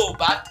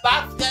Yorùbá bá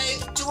fẹ́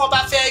tí wọ́n bá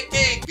fẹ́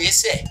gbé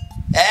ìgbésẹ̀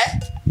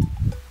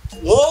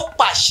wọ́n ó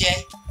pàṣẹ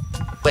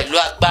pẹ̀lú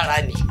agbára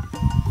ni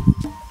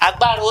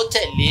agbára ó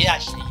tẹ̀lé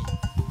àṣẹ yìí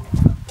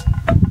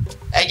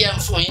ẹ jẹ́ ń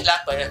fún yín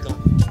lápẹẹrẹ kan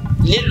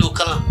nílùú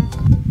kan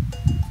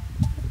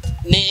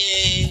ní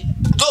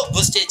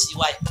Ogun State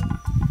wáyé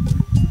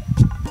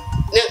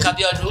ní nǹkan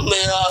bí ọdún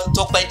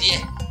tó pẹ́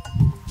díẹ̀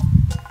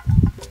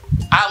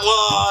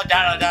àwọn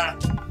darandaran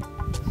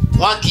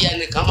wọ́n kì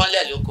ẹnìkan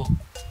mọ́lẹ̀ lóko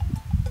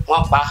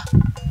wọ́n pa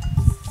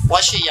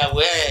wọ́n ṣèyàwó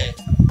ẹ̀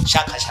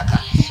ṣàkàṣàkà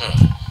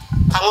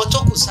àwọn tó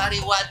kù sáré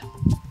wá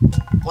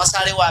wọ́n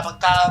sáré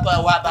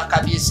wá bá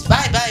kábíyèsí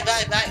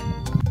báyìí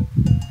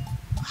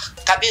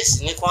kábíyèsí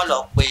ní kí wọ́n lọ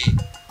pe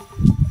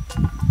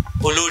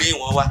olórí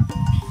wọn wá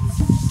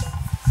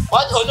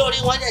olórí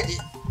wọn dẹ̀ dé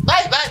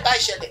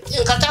báyìí ṣẹlẹ̀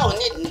nǹkan táwọn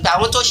ní nípa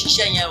àwọn tó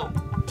ṣiṣẹ́ yẹn o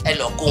ẹ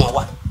lọ kó wọn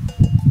wá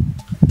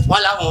wọn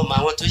láwọn ọmọ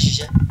àwọn tó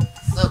ṣiṣẹ́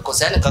kò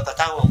sẹ́ni kankan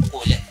táwọn kó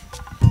lẹ̀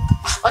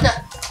ọ̀dà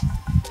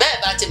bẹ́ẹ̀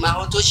bá ti mọ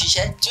àwọn tó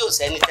ṣiṣẹ́ tí ò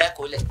sẹ́ni tẹ́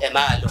kó lẹ̀ ẹ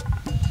máa lọ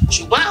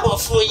ṣùgbọ́n àwọn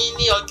fún yín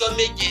ní ọjọ́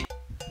méje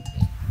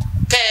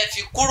kẹ́ ẹ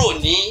fi kúrò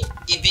ní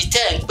ibi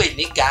tẹ́ ẹ ń pè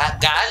ní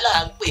gàálà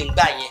ń pè ń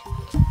gbà yẹn.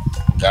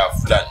 gàá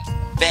Fúlàní.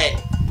 bẹ́ẹ̀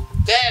ni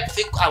kẹ́ ẹ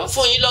fi àwọn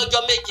fún yín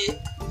lọ́jọ́ méje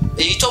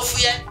èyí tó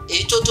fúyẹ́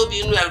èyí tó tóbi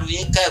inú ẹrù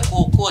yín kẹ́ ẹ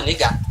kó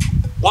nígà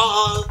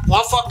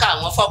wọ́n fọ́ka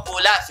wọ́n fọ́po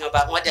láàfin ọba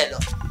wọ́n dẹ̀ lọ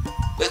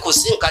pé kò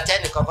sí nǹkan tẹ́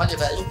nìkan kan lè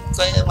fẹ́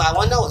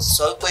àwọn náà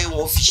sọ pé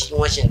wọ́n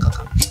ṣe nǹkan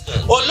kan.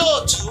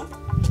 olóòtú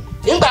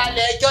nígbà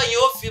alẹ́ ẹjọ́ yìí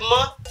ó fi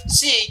mọ́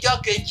sí ìjọ́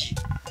kejì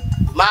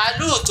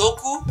màálùú tó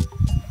kú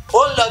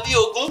ó ń lọ bí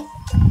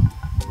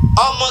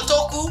 20 ọmọ tó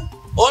kú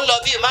ó ń lọ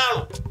bí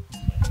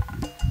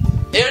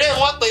 5 eré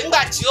wọn pé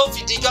ńgbà tí ó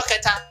fi dijọ́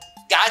kẹta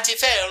gàá ti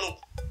fẹ́ rùn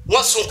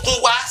wọ́n sunkún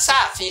wá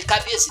sáàfin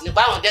kábíyèsí ní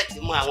báwọn dẹ̀ ti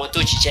mú àwọn tó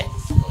ṣiṣẹ́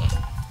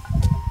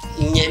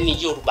ìyẹn ni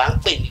Yorùbá ń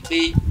pè ní pé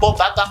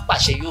bọ́ba bá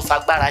pàṣẹ yóò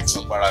fagbára tì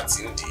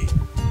ń di.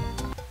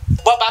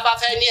 bọ́ba bá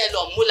fẹ́ ní ẹ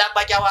lọ mú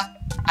lágbájá wá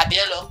àbí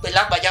ẹ lọ pe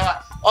lágbájá wá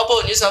ọba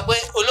ò ní sọ pé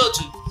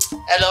olóòtú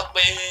ẹ lọ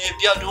pe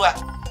Bíọ́dún wá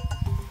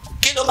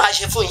kí ló máa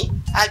ṣe fún yín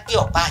á gbé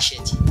ọ̀pá àṣẹ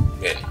tì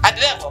àbí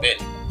bẹ́ẹ̀ kọ́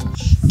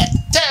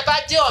tẹ́ ẹ bá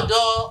dé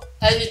ọ̀dọ̀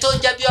ẹni tó ń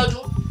jẹ́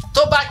Bíọ́dún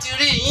tó bá ti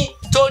rí yín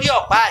tó rí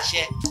ọ̀pá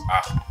àṣẹ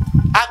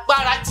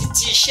agbára ti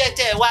iṣẹ́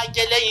tẹ́ ẹ wá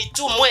jẹ lẹ́yìn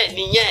túmọ̀ ẹ̀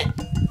nìyẹn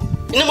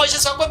ni mo ṣe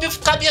sọ pé bí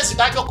kábíyèsí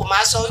bá jókòó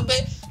máa sọ wípé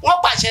wọ́n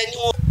pàṣẹ ni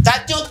wọn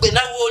dájú ń pè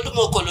náà wo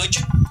Olúmọkò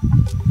lójú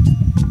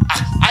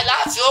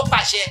Aláàfin ó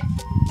pàṣẹ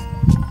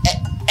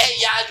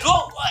ẹ̀yà ló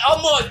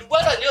ọmọ ìlú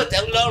gbọ́dọ̀ ní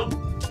òtẹ́ ńlọ́rùn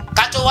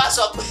ká tó wá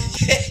sọ pé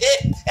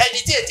ẹni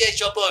tí ètò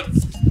ẹ̀ṣọ́ bọ́ọ̀lù.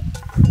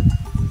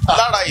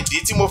 lára ìdí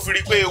tí mo fi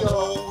rí pé ewu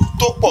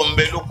tó pọ̀ ń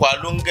bẹ ló pa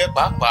Lóńgẹ́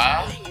pàápàá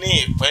ní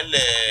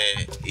ìpínlẹ̀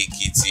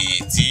Èkìtì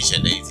tí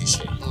ìṣẹ̀lẹ̀ yìí ti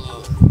ṣe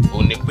ò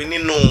ní pé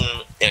nínú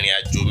ìrìn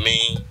àjò mi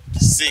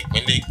sí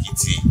ìpínlẹ̀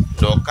Èkìtì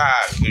lọ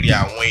káàkiri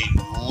àwọn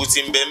ìlú tí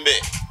ń bẹ ńbẹ̀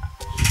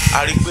a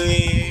rí pé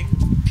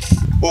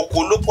oko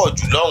ló pọ̀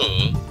jù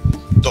lọ́hùn-ún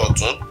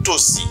tọ̀tún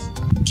tòsì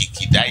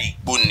kìkìdá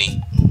igbó ni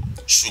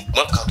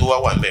ṣùgbọ́n kan tó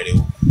wà ń bẹ̀rẹ̀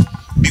o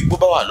bí igbó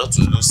bá wà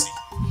lọ́tún lósì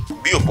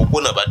bí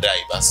òpópónà bá da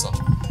ìbásàn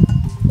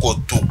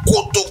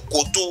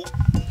kòtò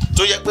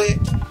tó yẹ pé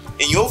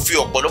èèyàn ó fi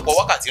ọ̀pọ̀lọpọ̀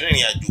wákàtí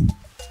rìnrìn àjò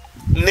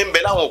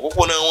níbẹ̀ láwọn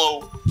òpópónà wọn o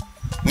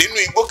nínú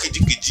igbó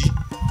kìjikìji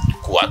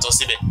kò wá tọ́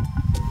síbẹ̀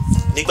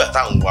nígbà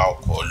táwọn wa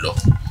ọkọ̀ lọ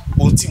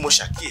ohun tí mo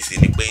ṣàkíyèsí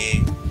ni pé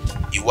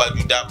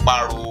iwájú dá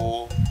páro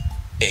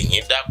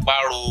ẹ̀yìn dá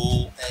páro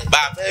bá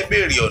a fẹ́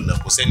béèrè ọ̀nà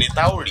kò sẹ́ni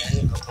tá ò rí.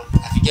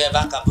 àfikẹ́ ẹ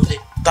bá kabúlé.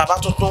 tá a bá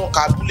tún tún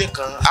ka abúlé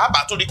kan a bá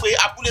tún rí i pé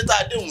abúlé tá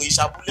a déhùn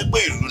ìṣàbúlé pé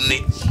ìlú ni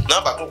náà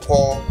bá tún kọ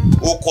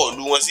ókọ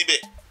ìlú wọn síbẹ̀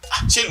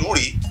ṣé ìlú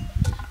rèé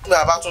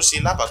nígbà a bá tún ṣe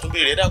lábàá tún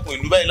béèrè ẹ̀dàkùn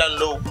ìlú báyìí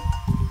láńlọ́ o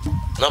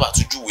náà bá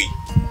tún júwe.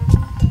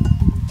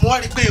 wọ́n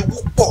á rí i pé ewu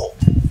pọ̀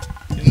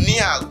ní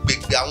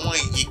agbègbè àwọn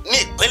ní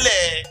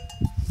ìpínlẹ̀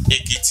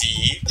Èkìtì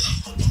yìí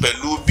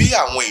pẹ̀lú bí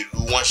àwọn ìlú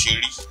wọn ṣe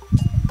rí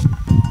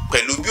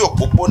pẹ̀lú bí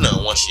òpópónà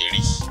wọn ṣe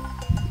rí.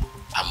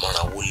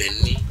 àmọ̀ràn wo lẹ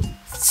ní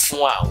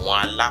fún àwọn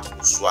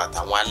alákòóso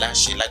àtàwọn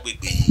aláṣẹ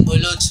lágbègbè yìí?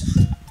 olóòtú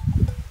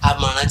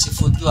àmọ̀ràn ti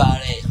fojú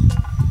ara ẹ̀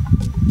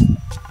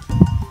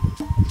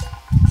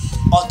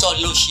ọ̀tọ̀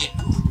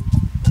lóṣèlú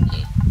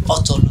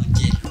ọ̀tọ̀ ló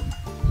jẹ̀lú.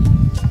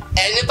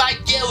 ẹni bá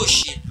jẹ́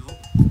òṣèlú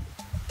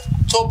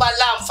tó bá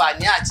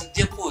láǹfààní àti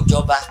dépò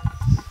ìjọba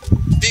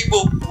bí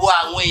gbogbo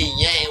àwọn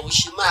èèyàn ẹ̀ ò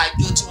ṣe máa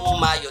jó tí wọ́n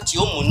máa yọ̀ tí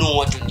ó múnú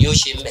wọn dùn ni ó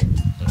ṣe mẹ́.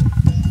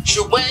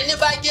 ṣùgbọ́n ẹni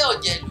bá jẹ́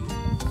ọ̀jẹ̀lú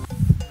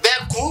bẹ́ẹ̀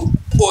kú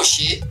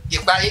òṣè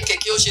ìparí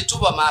kékeré ó ṣe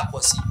túbọ̀ máa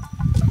pọ̀ sí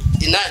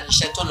iná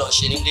níṣẹ́ tó lọ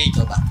ṣe nílé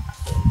ìjọba.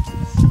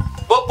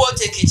 gbogbo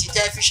tèkìtì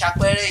tẹ́ fi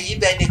ṣàpẹẹrẹ yìí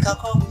bẹ́ẹ̀ nìkan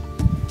kọ́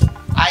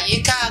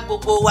àyíká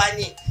gbogbo wa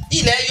ní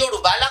ilẹ̀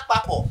Yorùbá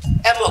lápapọ̀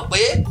ẹ mọ̀ pé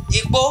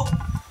igbó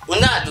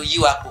náà ló yí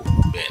wa pọ̀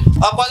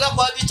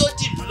ọ̀pọ̀lọpọ̀ ibi tó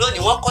dìlú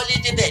lónìí wọ́n kọ́lé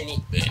débẹ̀ ni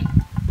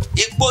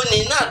igbó ni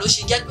náà ló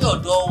ṣe jẹ́ pé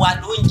ọ̀dọ̀ wa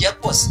ló ń jẹ́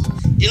pọ̀ sí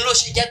i ló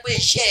ṣe jẹ́ pé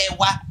iṣẹ́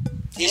wa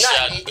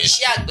náà ni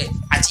iṣẹ́ àgbẹ̀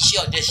àti iṣẹ́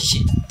ọdẹ ṣíṣe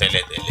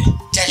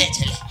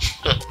tẹ́lẹ̀tẹ́lẹ̀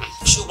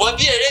ṣùgbọ́n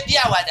bí eré bí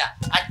àwàdà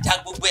a da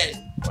gbogbo ẹ̀ nù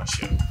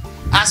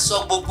a sọ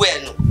gbogbo ẹ̀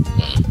nù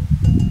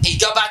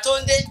ìjọba tó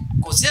ń dé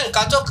kò sí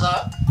nǹkan tó kàn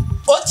án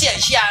ó tiẹ̀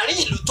ṣe àárín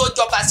ìlú tó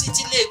jọba sí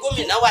tílé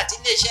gómìnà wà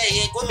tílé iṣẹ́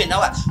iye gómìnà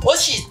wà ó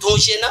sì tún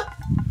ṣe ná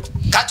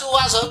ká tó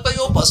wá sọ pé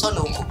yóò bọ́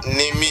sọ́nà oko.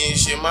 ni mi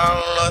ṣe máa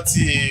ń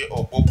rántí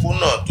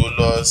òpópónà tó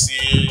lọ sí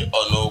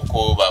ọ̀nà oko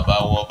bàbá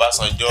wọ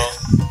Ọbásanjọ́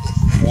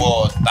wọ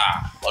Ọ̀tà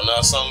ọ̀nà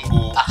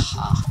Ṣàngó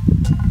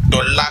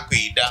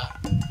Dọ́lápẹ̀dá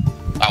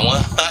àwọn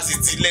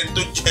asìtì lẹ́nu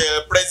tó jẹ́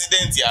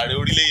pírẹ́sídẹ̀ǹtì ààrẹ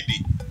orílẹ̀-èdè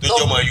tó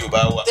jọmọ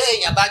Yorùbá wa.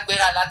 téèyàn bá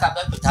gbéra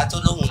látàbẹ́kúta tó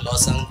lóhùn lọ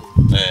Ṣàngó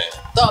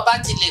tó o bá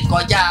ti lè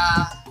kọjá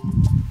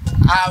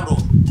àrò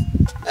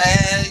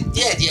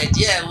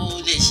díẹ̀ o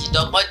lè ṣì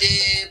dọ́gbọ́n dé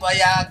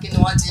bóyá kí ni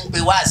wọ́n ti ń pe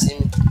wáàsí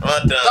mi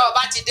tó o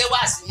bá ti dé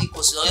wáàsí mi kò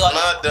sí ọyọ́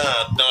náà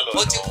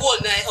o ti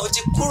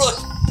kúrò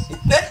ní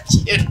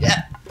Nàìjíríà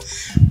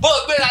bó o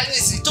gbéra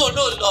nísì tó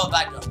ló ń lọ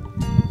Ìbàdàn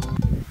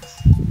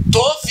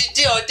tó fi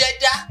dé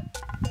Ọ̀dẹ́dá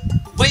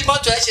bí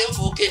mọ́tò ẹ ṣe ń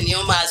fò òkè ni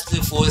ó máa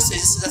fò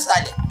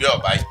sísàlẹ̀.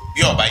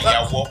 bí ọba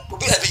yáwọ́.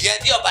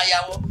 bí ọba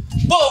yáwọ́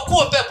bó o kú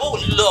bẹ́ẹ̀ bó o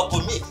lọ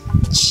bòmí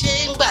ṣé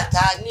ńgbà tá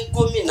a ní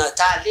gómìnà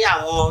tá a lé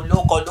àwọn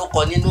lókọ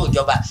nínú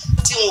ìjọba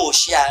tí wọn ò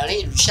ṣe àárín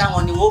ìlú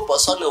ṣáwọn ni wọn ò bọ́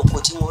sọ́nà oko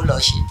tí wọn ò lọ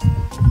ṣe.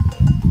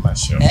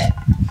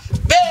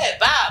 bẹ́ẹ̀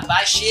bá a bá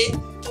ṣe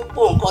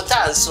gbogbo nǹkan tá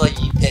à ń sọ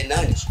yìí bẹ́ẹ̀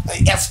náà ni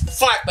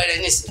fún àpẹẹrẹ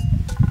nísìn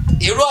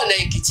irú ọ̀nà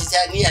Èkìtì tí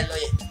a ní ẹ lọ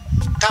yẹn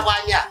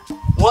káwáníà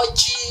wọ́n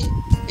jí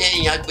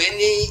èèyàn gbé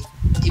ní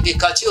ibì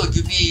kan tí ò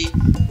ju bíi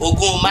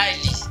 20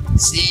 máìlì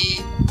sí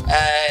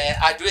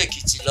Adó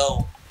Èkìtì lọ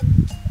o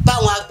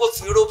báwọn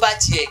agbófinró bá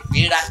tiẹ̀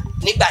gbéra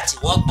nígbà tí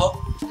wọ́n gbọ́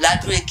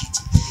l'Adó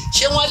Èkìtì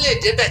ṣé wọ́n lè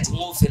débẹ̀ tí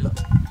wọ́n fi lọ.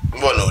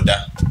 bọ́ọ̀nà ò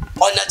dáa.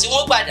 ọ̀nà tí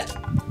wọ́n gbàdà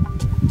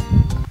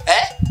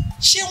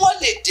ṣé wọ́n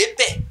lè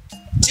débẹ̀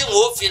tí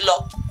wọ́n fi lọ.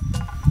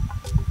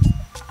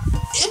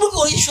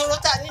 ibùdó ìṣòro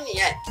tá a ní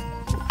nìyẹn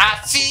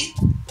àfi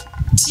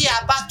tí a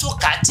bá tó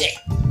kà tẹ̀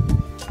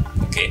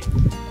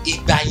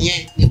ìgbà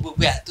yẹn ni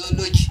gbogbo àtó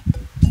lójú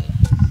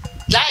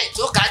láì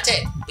tó kà tẹ̀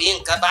pé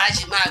nǹkan bá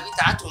ṣe máa wí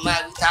tá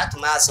a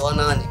tún máa sọ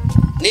náà ni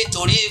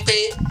nítorí pé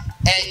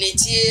ẹni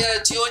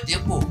tí ó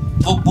dépò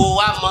gbogbo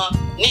wa mọ̀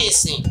ní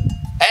ìsìn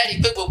ẹ rí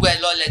i pé gbogbo ẹ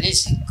lọlẹ̀ ní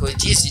ìsìn kò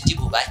tí ì sí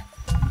dìbò báyìí.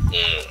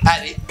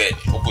 àbí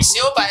tí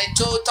ó bá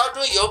tó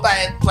tọdún yìí ó bá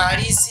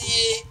parí sí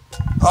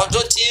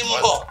ọdún tí ń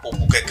bọ̀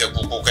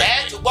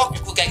ẹ tó gbọ́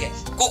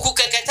kùkù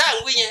kẹ̀kẹ́ tá à ń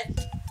wí yẹn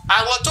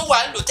àwọn tó wà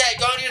ń lò tẹ́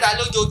ẹjọ́ ń ríra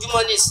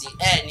lójoojúmọ́ ní ìsìn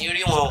ẹ ní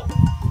rí wọn o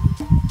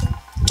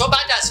tó bá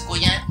dàsìkò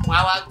yẹn wọn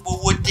á wá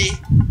gbowó dé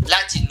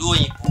láti ìlú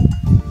òyìnbó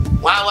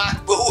wọn á wá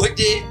gbowó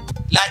dé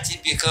láti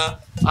ibì kan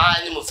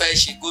ni mo fẹ́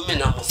ṣe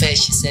gómìnà mo fẹ́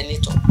ṣe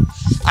sẹ́nítọ̀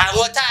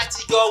àwọn tá a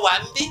ti jọ wà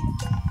ń bí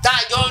tá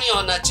a jọ rìn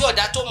ọ̀nà tí ò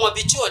dá tó mọ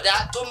bí tí ò dá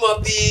tó mọ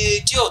bí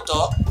tí ò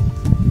tọ́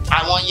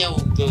àwọn yẹn ò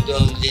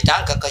lè dá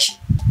nǹkan kan ṣe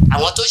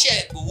àwọn tó ṣe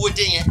gbowó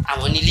dé yẹn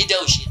àwọn ni lídà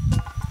òṣèlú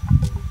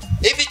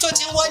ibi tó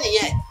ti ń wọ́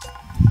nìyẹn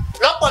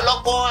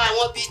lọ́pọ̀lọpọ̀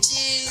àwọn ibi tí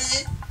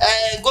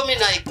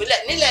gómìnà ìpínlẹ̀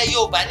nílẹ̀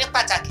Yorùbá ní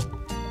pàtàkì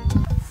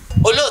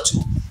olóòtú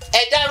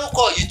ẹ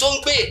dárúkọ yìí tó ń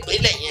gbé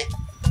ìpínlẹ̀ yẹn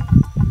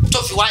tó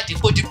fi wá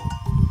dìpọ̀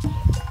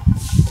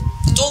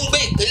tó ń gbé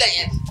ìpínlẹ̀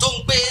yẹn tó ń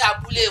gbé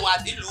abúlé wọn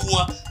àbílù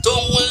wọn tó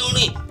ń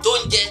rìn tó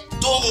ń jẹ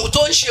tó ń mu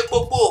tó ń ṣe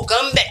gbogbo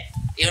nǹkan bẹ̀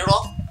irọ́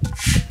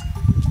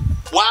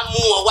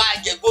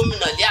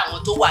gómìnà lé àwọn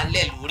tó wà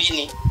nílẹ̀ lórí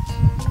ni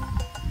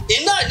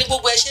iná ní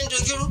gbogbo ẹ ṣe ń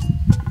dojúrú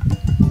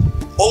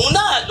òun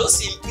náà ló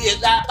sì ń bí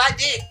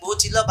lábàdé èpò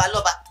ti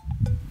lọ́balọ́ba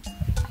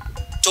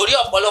torí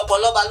ọ̀pọ̀lọpọ̀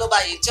lọ́balọ́ba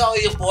yìí tí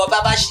ipò ọba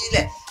bá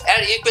sílẹ̀ ẹ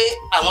rí i pé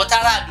àwọn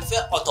táráàlú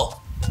fẹ́ ọ̀tọ̀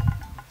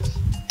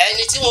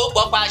ẹni tí wọn ó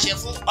gbọ́ pa àṣẹ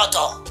fún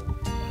ọ̀tọ̀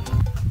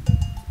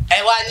ẹ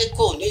wá ní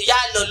kò ní yá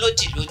lọ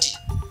lódì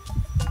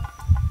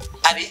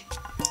àbí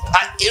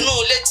inú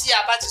ilé tí a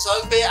bá ti sọ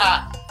wípé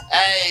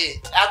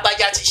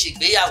agbájá ti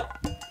ṣègbéyàwó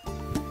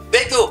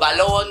bẹ́ẹ̀ ò bá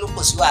lọ́wọ́ ní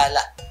kò sí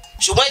wàhálà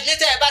ṣùgbọ́n ilé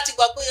tẹ́ ẹ bá ti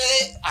gbọ́ pé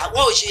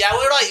àwọn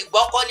òṣèyàwó rọ̀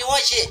ìgbọ́kọ ni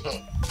wọ́n ṣe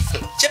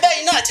ṣé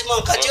bẹ́ẹ̀ náà ti mọ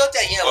nǹkan tí ó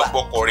tẹ̀yìn wá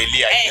ọgbọ́kọ̀ ilé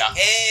aya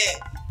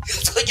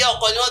tó jẹ́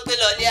ọkọ ni wọ́n gbé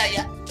lọ ilé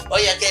aya ó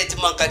yẹ kẹ́ ẹ ti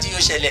mọ nǹkan tí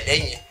yóò ṣẹlẹ̀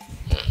lẹ́yìn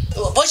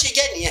bó ṣe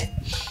jẹ́ nìyẹn.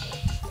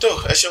 tó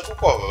ẹ ṣe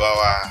púpọ̀ bàbá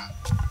wa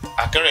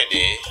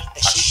Akẹ́rẹ̀dé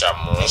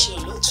Àṣàmú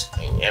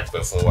ẹ̀yìn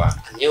pẹ́ fún wa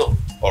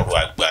ọ̀rọ̀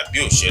àgbà bí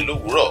òṣè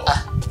lówùúrọ̀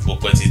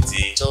gbogbo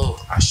títí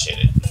àṣẹ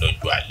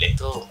lọ́jọ́ alẹ́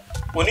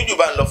oníjù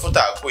bá ń lọ fún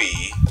tààkó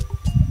yìí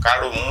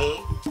kárò mú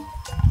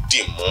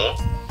dìmú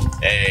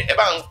ẹ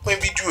bá ń pín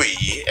fídíò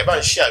yìí ẹ bá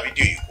ń ṣíà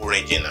fídíò yìí kó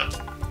rìn jìnnà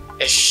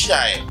ẹ ṣíà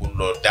ẹ kó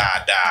lọ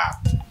dáadáa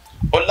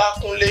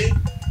Ọlákúnlé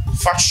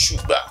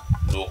Fásùgbà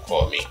ló kọ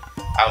mi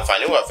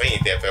àǹfààní wà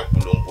fẹ́yìn tẹ́ fẹ́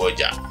polongo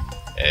ọjà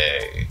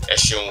ẹ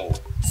ṣeun o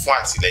fún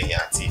àtìlẹ́yìn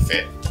àti ìfẹ́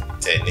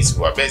tẹ́ ní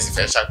tiwa bẹ́ẹ̀ sì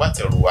fẹ́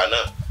ṣagbátẹrù wa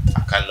náà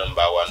àká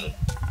nọ́mbà wa nù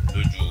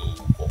lójú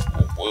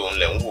òpó òun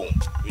lẹ ń wò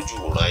lójú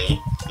òràn yín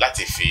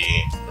láti fi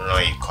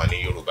ran ìkànnì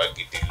Yorùbá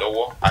Gidi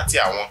lọ́wọ́ àti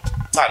àwọn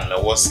tá à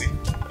náwó sí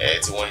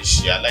tí wọ́n ń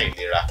ṣe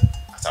aláìlera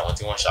àtàwọn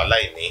tí wọ́n ṣe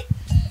aláìní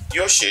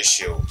yóò ṣeé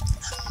ṣe o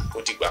ó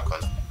dìgbà kan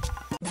náà.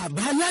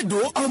 bàbá aládò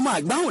ọmọ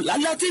àgbáhùn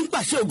lálá tí ń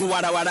pàṣẹ ògùn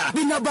warawara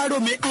bíná bá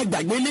rómi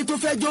àgbàgbé ilé tó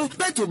fẹ́ jó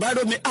bẹ́ẹ̀ tó bá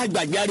rómi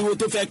àgbàgbé ariwo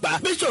tó fẹ́ pa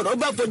bí ṣòro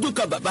bá fojú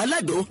kan bàbá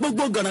aládò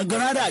gbogbo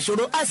gànàgànà ara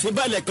àṣòro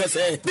àṣìbalẹ̀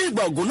pẹ̀sẹ̀ bí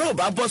ìgbà ògùn náà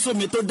bá bọ́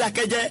sómi tó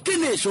dákẹ́jẹ́ kí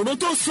ni ìṣòro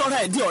tó sọra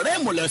ẹ̀ di ọ̀rẹ́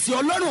ìmùlẹ̀ sí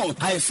ọlọ́run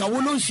àìsàn wo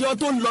ló ń ṣe ọ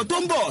tó ń lọ tó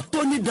ń bọ̀ tó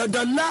ní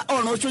dandan lá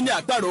ọ̀run oṣù ní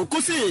àparò kú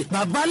sí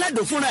bàbá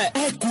aládò fúnra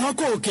ẹ̀ kún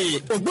ọkọ̀ òkè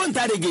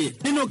ògbóǹtarìgì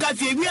nínú ká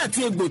fi ewé àti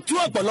egbò tú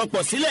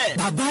ọ̀pọ̀lọpọ̀ sílẹ̀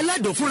bàbá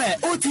aládò fúnra ẹ̀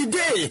ó ti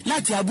dé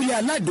láti abúlé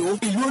aládò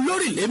ìlú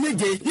olórílẹ̀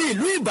méje ní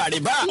ìlú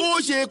ìbàrìbà. ó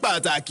ṣe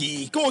pàtàkì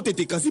kí o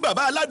tètè kàn sí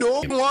bàbá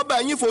aládò. kí wọ́n bá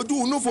yín fojú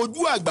inú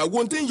fojú àgbà wo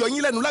tí ń yọ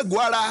yín lẹ́nu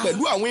lágọ̀ọ́ ara.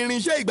 pẹ̀lú àwọn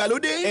irinṣẹ́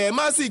ìgbàlódé. ẹ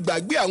má sì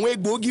gbàgbé àwọn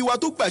egbòogi wa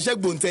tó gbàṣẹ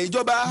gbòǹtẹ̀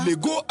ìjọba.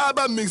 lego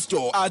herbal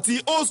mixture àti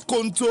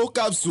osconto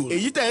capsule.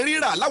 èyí tẹ̀ ń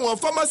rírà láwọn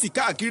fámásì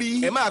káàkiri.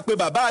 ẹ máa pe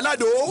bàbá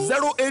aládò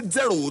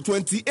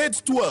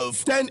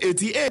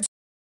 08028121088.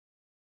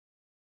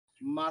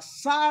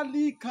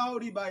 masali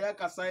kaoribaya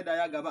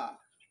kasaidaya gaba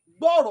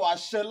gbọ́rọ̀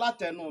àṣẹ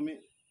látẹnu mi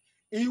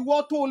ìwọ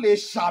tó lè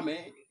ṣàmì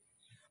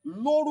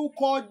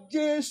lórúkọ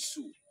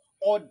Jésù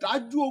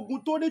ọ̀dájú ogun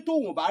tó ní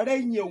tòun bá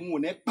rẹ́yìn òun ò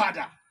ní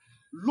padà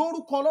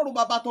lórúkọ Ọlọ́run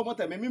bàbá tọmọ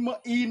tẹ̀mí mímọ́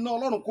iná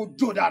Ọlọ́run kò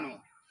jó dànù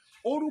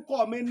orúkọ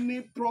mi ní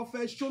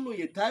Prophet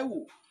Ṣólóyè Táíwò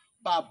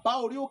bàbá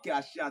orí òkè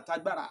àṣẹ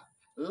àtagbára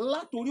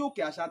látòrí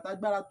òkè àṣẹ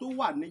àtagbára tó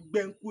wà ní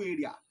Gbẹ́ńkú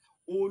area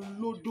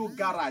Olódó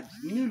garage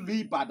nílùú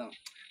Ìbàdàn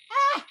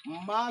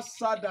máa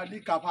sádàdí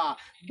kàfà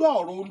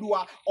gbọ́ọ̀rọ̀ Olúwa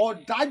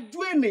ọ̀dájú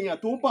ènìyàn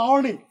tó ń bá ọ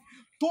rìn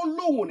tó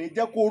lóhùn ní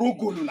jẹ́ kó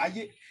rógòlù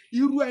láyé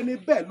irú ẹni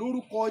bẹ́ẹ̀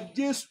lórúkọ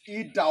Jésù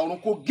idà ọ̀run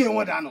kó gé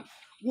wọn dànù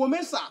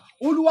wòmísà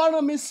Olúwa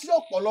rán mi sí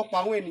ọ̀pọ̀lọpọ̀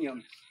àwọn ènìyàn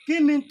kí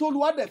ni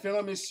tÓlúwa dẹ̀ fi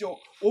rán mi sí ọ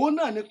òun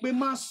náà ni pé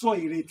má sọ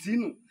ìrètí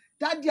nù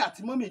dádì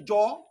àti mọ́mì jọ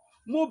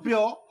mo bẹ̀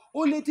ọ́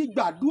ó lè ti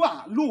gbàdúrà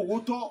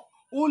lóòótọ́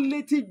ó lè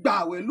ti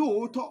gbààwẹ̀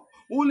lóòótọ́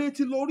ó lè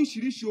ti lọ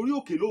oríṣiríṣi orí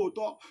òkè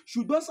lóòótọ́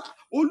ṣùgbọ́n sá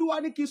Olúwa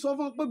ní kí n sọ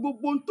fún ọ pé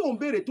gbogbo ohun tó ń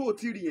béèrè tó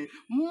ti rí yẹn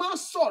má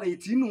sọ̀rọ̀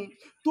ìtínú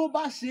tó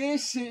bá ṣeé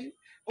ṣe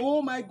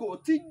oh my God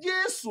tí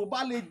Jésù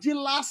bá lè jí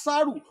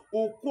Lásárù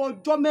òkú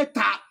ọjọ́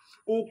mẹ́ta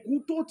òkú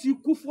tó ti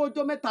kú fún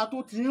ọjọ́ mẹ́ta tó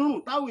ti ń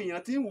rùn táwọn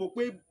èèyàn ti ń wò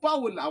pé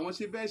báwo làwọn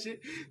ṣe fẹ́ ṣe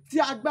tí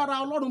agbára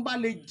Ọlọ́run bá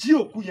lè jí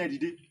òkú yẹn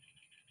dìde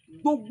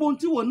gbogbo ohun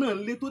tí wọn náà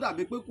ń lé tó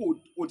dàbí pé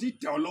kò tí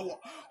tẹ̀ ọ́ lọ́wọ́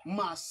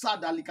máa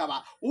sádàlíkàbà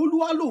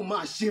Olúwa ló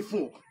máa ṣe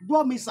fún ọ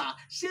gbọ́ mi sà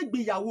ṣé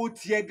ìgbéyàwó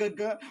tiẹ̀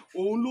gangan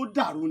òun ló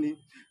dàrú ni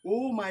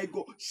oh my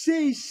God ṣé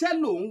iṣẹ́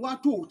lòun wá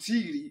tó ò tí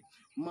ì rí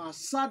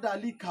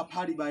màsádàlì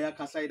kàpárìbàyà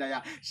kàsáìdàyà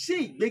ṣé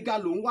ìgbéga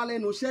ló ń wá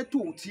lẹ́nu iṣẹ́ tó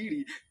o ti rí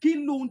kí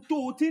ló ń tó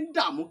o ti ń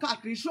dààmú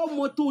káàkiri ṣé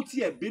ọmọ tó o ti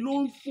ẹ̀bí ló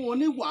ń fún ọ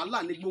ní wàhálà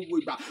ní gbogbo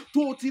ìgbà tó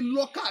o ti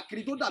lọ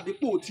káàkiri tó dàbí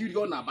pé o ti rí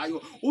ọ̀nà àbáyọ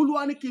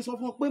Olúwa ní kí n sọ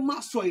fún ọ pé má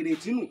sọ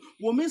ìrètí nù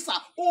wòmísà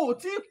o ò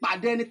tí ì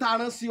pàdé ẹni tá a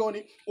rán sí ọ ni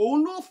òun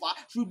ló fà á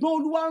ṣùgbọ́n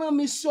Olúwa rán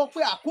mi sọ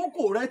pé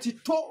àkókò rẹ ti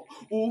tó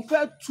òun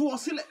fẹ́ tú ọ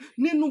sílẹ̀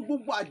nínú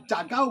gbogbo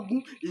àjàgà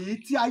ogun èyí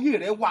tí ayé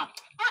rẹ wà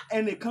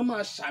ẹnìkan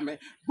máa ṣàmẹ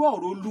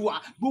gbọ́ọ̀rọ̀ Olúwa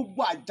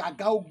gbogbo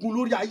àjàgà ogun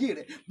lórí ayé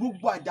rẹ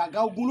gbogbo àjàgà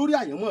ogun lórí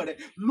àyànmọ́ rẹ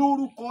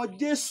lórúkọ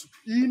Jésù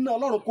iná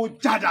Ọlọ́run kò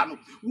jádànù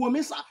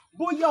wòmísà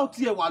bóyá o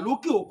tiẹ̀ wà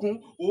lókè òkun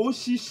ò ń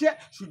ṣiṣẹ́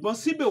ṣùgbọ́n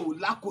síbẹ̀ ò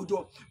lákòjọ,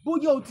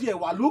 bóyá o tiẹ̀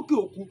wà lókè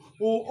òkun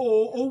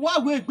ò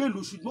wáwé ìgbèlú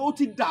ṣùgbọ́n ó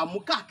ti dààmú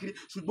káàkiri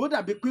ṣùgbọ́n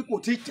dàbí pé kò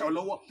tí ì tẹ̀ ọ́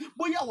lọ́wọ́,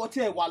 bóyá o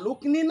tiẹ̀ wà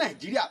lókè ní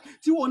Nàìjíríà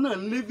tí wọn náà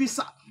ń lé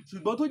visa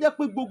ṣùgbọ́n tó jẹ́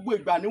pé gbogbo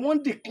ìgbà ni wọ́n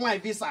ń decline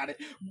visa rẹ̀.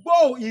 Gbọ́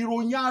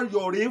ìròyìn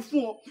ayọ̀ rèé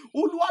fún ọ,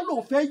 Olúwa ló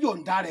fẹ́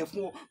yọ̀ǹda rẹ̀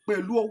fún ọ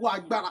pẹ̀lú ọwọ́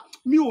agbára.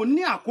 Mi ò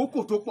ní àkókò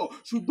tó pọ̀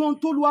ṣùgbọ́n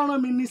t'Olúwa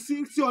rán mi ní sí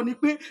ọ ni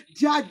pé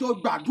jẹ́ a jọ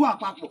gbàdúrà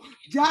papọ̀,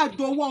 jẹ́ a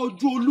jọ wá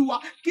ojú Olúwa.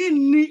 Kí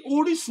ni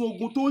orísun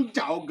ogun tó ń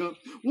jà ọ́ gan?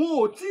 Wọn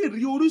ò tí ì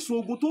rí orísun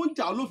ogun tó ń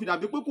jà ọ́ ló fi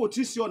dàbí pé kò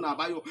tí ì sí ọ̀nà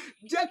àbáyọ.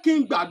 Jẹ́ kí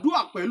n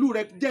gbàdúrà pẹ̀lú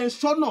rẹ, jẹ́ n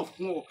ṣọ́nà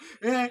fún ọ.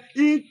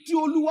 Tí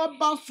Olúwa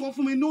bá sọ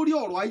fún mi lórí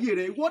ọ̀rọ̀ ayé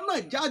rẹ, ìwọ náà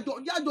jẹ́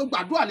a jọ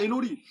gbàdúrà lé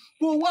lórí.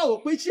 Kó wá wò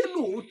pé ṣé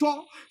lóòótọ́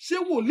ṣé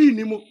wòlíì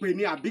ni mo pè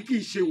ní àbí kì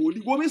í ṣe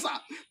wòlíì. Wo mi sà,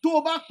 tó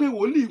o bá pe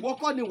wòlíì ìwọ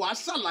kọ́ ni wàá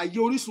ṣàlàyé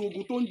orísun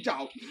ogun tó ń jà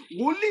ọ́.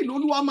 Wòlíì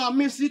l'Olúwa máa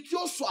mí sí tí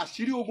ó sọ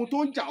àṣírí ogun tó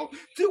ń jà ọ́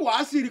tí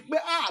wàá sì rí i pé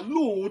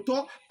lóòótọ́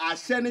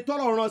àṣẹ ni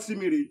t'Ọlọ́run rán sí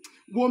mi rèé.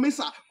 Wo mi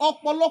sà,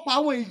 ọ̀pọ̀lọpọ̀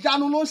àwọn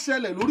ìyanu ló ń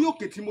ṣẹlẹ̀ lórí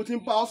òkè tí mo ti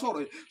ń bá ọ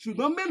sọ̀rọ̀ yìí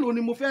ṣùgbọ́n mélòó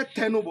ni mo fẹ́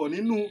tẹnubọ̀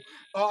nínú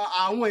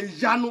àwọn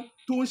ìyanu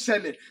tó ń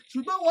ṣẹlẹ̀.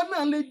 Ṣùgbọ́n wọn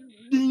náà lè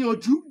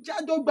gbìyànjú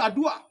jájọ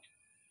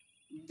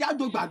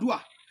gbàdúrà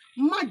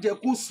má jẹ́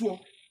kó sú ọ,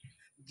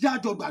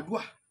 jájọ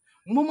gbàdúrà.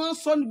 Mo máa ń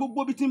sọ ní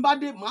gbogbo ibi tí n bá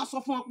dé, màá sọ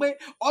fún ọ pé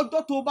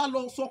ọjọ́ tó bá lọ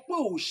sọ pé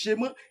ò ṣe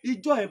mọ́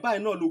ìjọ ẹ̀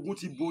báyìí náà lógun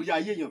ti borí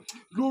ayé yẹn.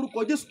 Lórúkọ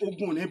Jésù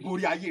ogun ò ní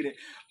borí ayé rẹ̀.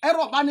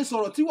 Ẹ̀rọ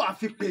ìbánisọ̀rọ̀ tí wàá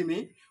fi pè mí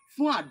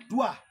fún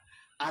àdúrà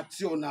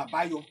àti ọ̀nà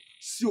àbáyọ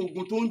sí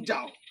ogun tó ń jà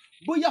ọ́.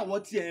 Bóyá àwọn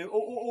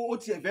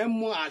tiẹ̀ fẹ́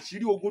mọ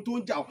àṣírí ogun tó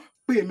ń jà ọ́,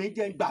 pè mí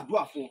jẹ́ n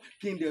gbàdúrà fún ọ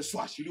kí n dẹ̀ sọ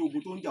àṣírí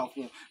ogun tó ń jà ọ́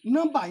fún ọ.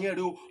 Nọ́mbà yẹn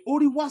rẹ o,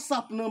 orí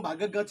WhatsApp nọ́mbà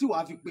gangan tí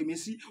wàá fi pè mí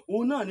sí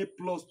òun náà ni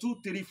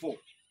 +234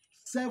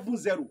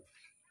 70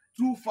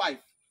 25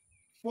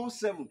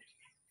 47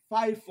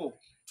 54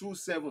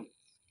 27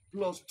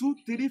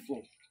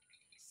 +234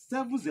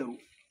 70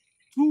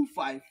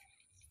 25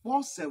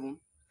 47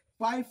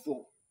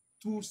 54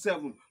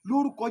 27.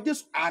 Lórúkọ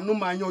Jésù àánú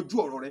máa yanjú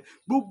ọ̀rọ̀ rẹ.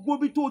 Gbogbo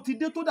bí tó ti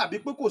dé tó dàbí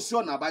pé kò sí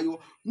ọ̀nà àbáyọ,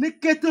 ní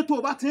kété tó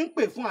o bá ti ń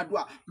pè fún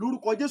àdúrà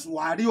lórúkọ Jésù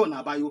wàá rí ọ̀nà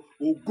àbáyọ.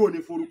 Ògo ni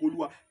forúkọ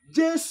Olúwa.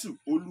 Jésù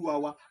Olúwa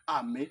wa.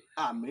 Àmín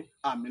àmín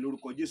àmín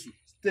lórúkọ Jésù.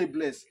 Stay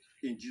blessed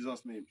in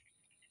Jesus' name.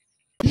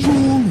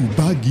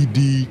 Yorùbá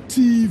Gidi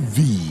TV.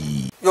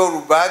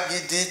 Yorùbá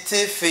Gidi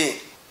TV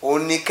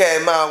òun ni kẹ́ ẹ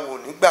máa wò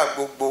nígbà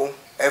gbogbo.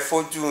 Ẹ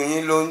fojú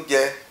yín ló ń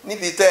jẹ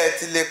níbi tẹ́ ẹ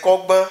ti lè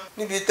kọ́gbọ́n,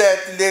 níbi tẹ́ ẹ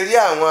ti lè rí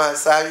àwọn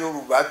àṣà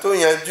Yorùbá tó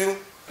yanjú.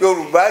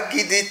 Yorùbá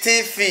Gidi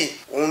TV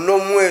òun ló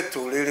mú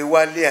ètò rere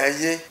wálé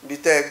ayé, níbi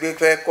tẹ́ ẹ gbé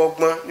fẹ́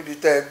kọ́gbọ́n, níbi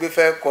tẹ́ ẹ gbé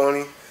fẹ́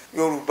kọrin.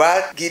 Yorùbá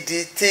Gidi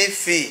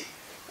TV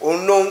òun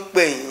ló ń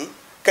pè yín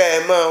kẹ́ ẹ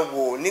máa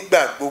wò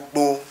nígbà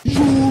gbogbo.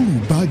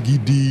 Yorùbá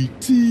Gidi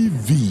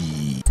TV.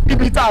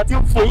 Ibi tá a ti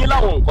ń fún yín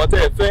láwọn nǹkan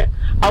tẹ́ ẹ fẹ́,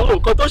 àwọn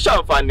nǹkan tó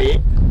ṣàǹfààní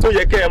tó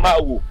yẹ kẹ́ ẹ máa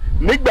wò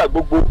nígbà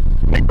gbogbo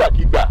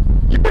nígbàkigbà.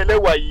 Ìbẹ̀lẹ̀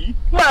wà yìí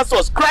máa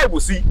subscribe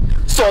sí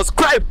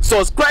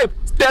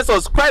tẹ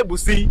subscribe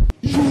sí.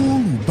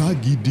 Yorùbá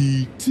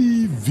Gidi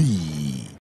TV.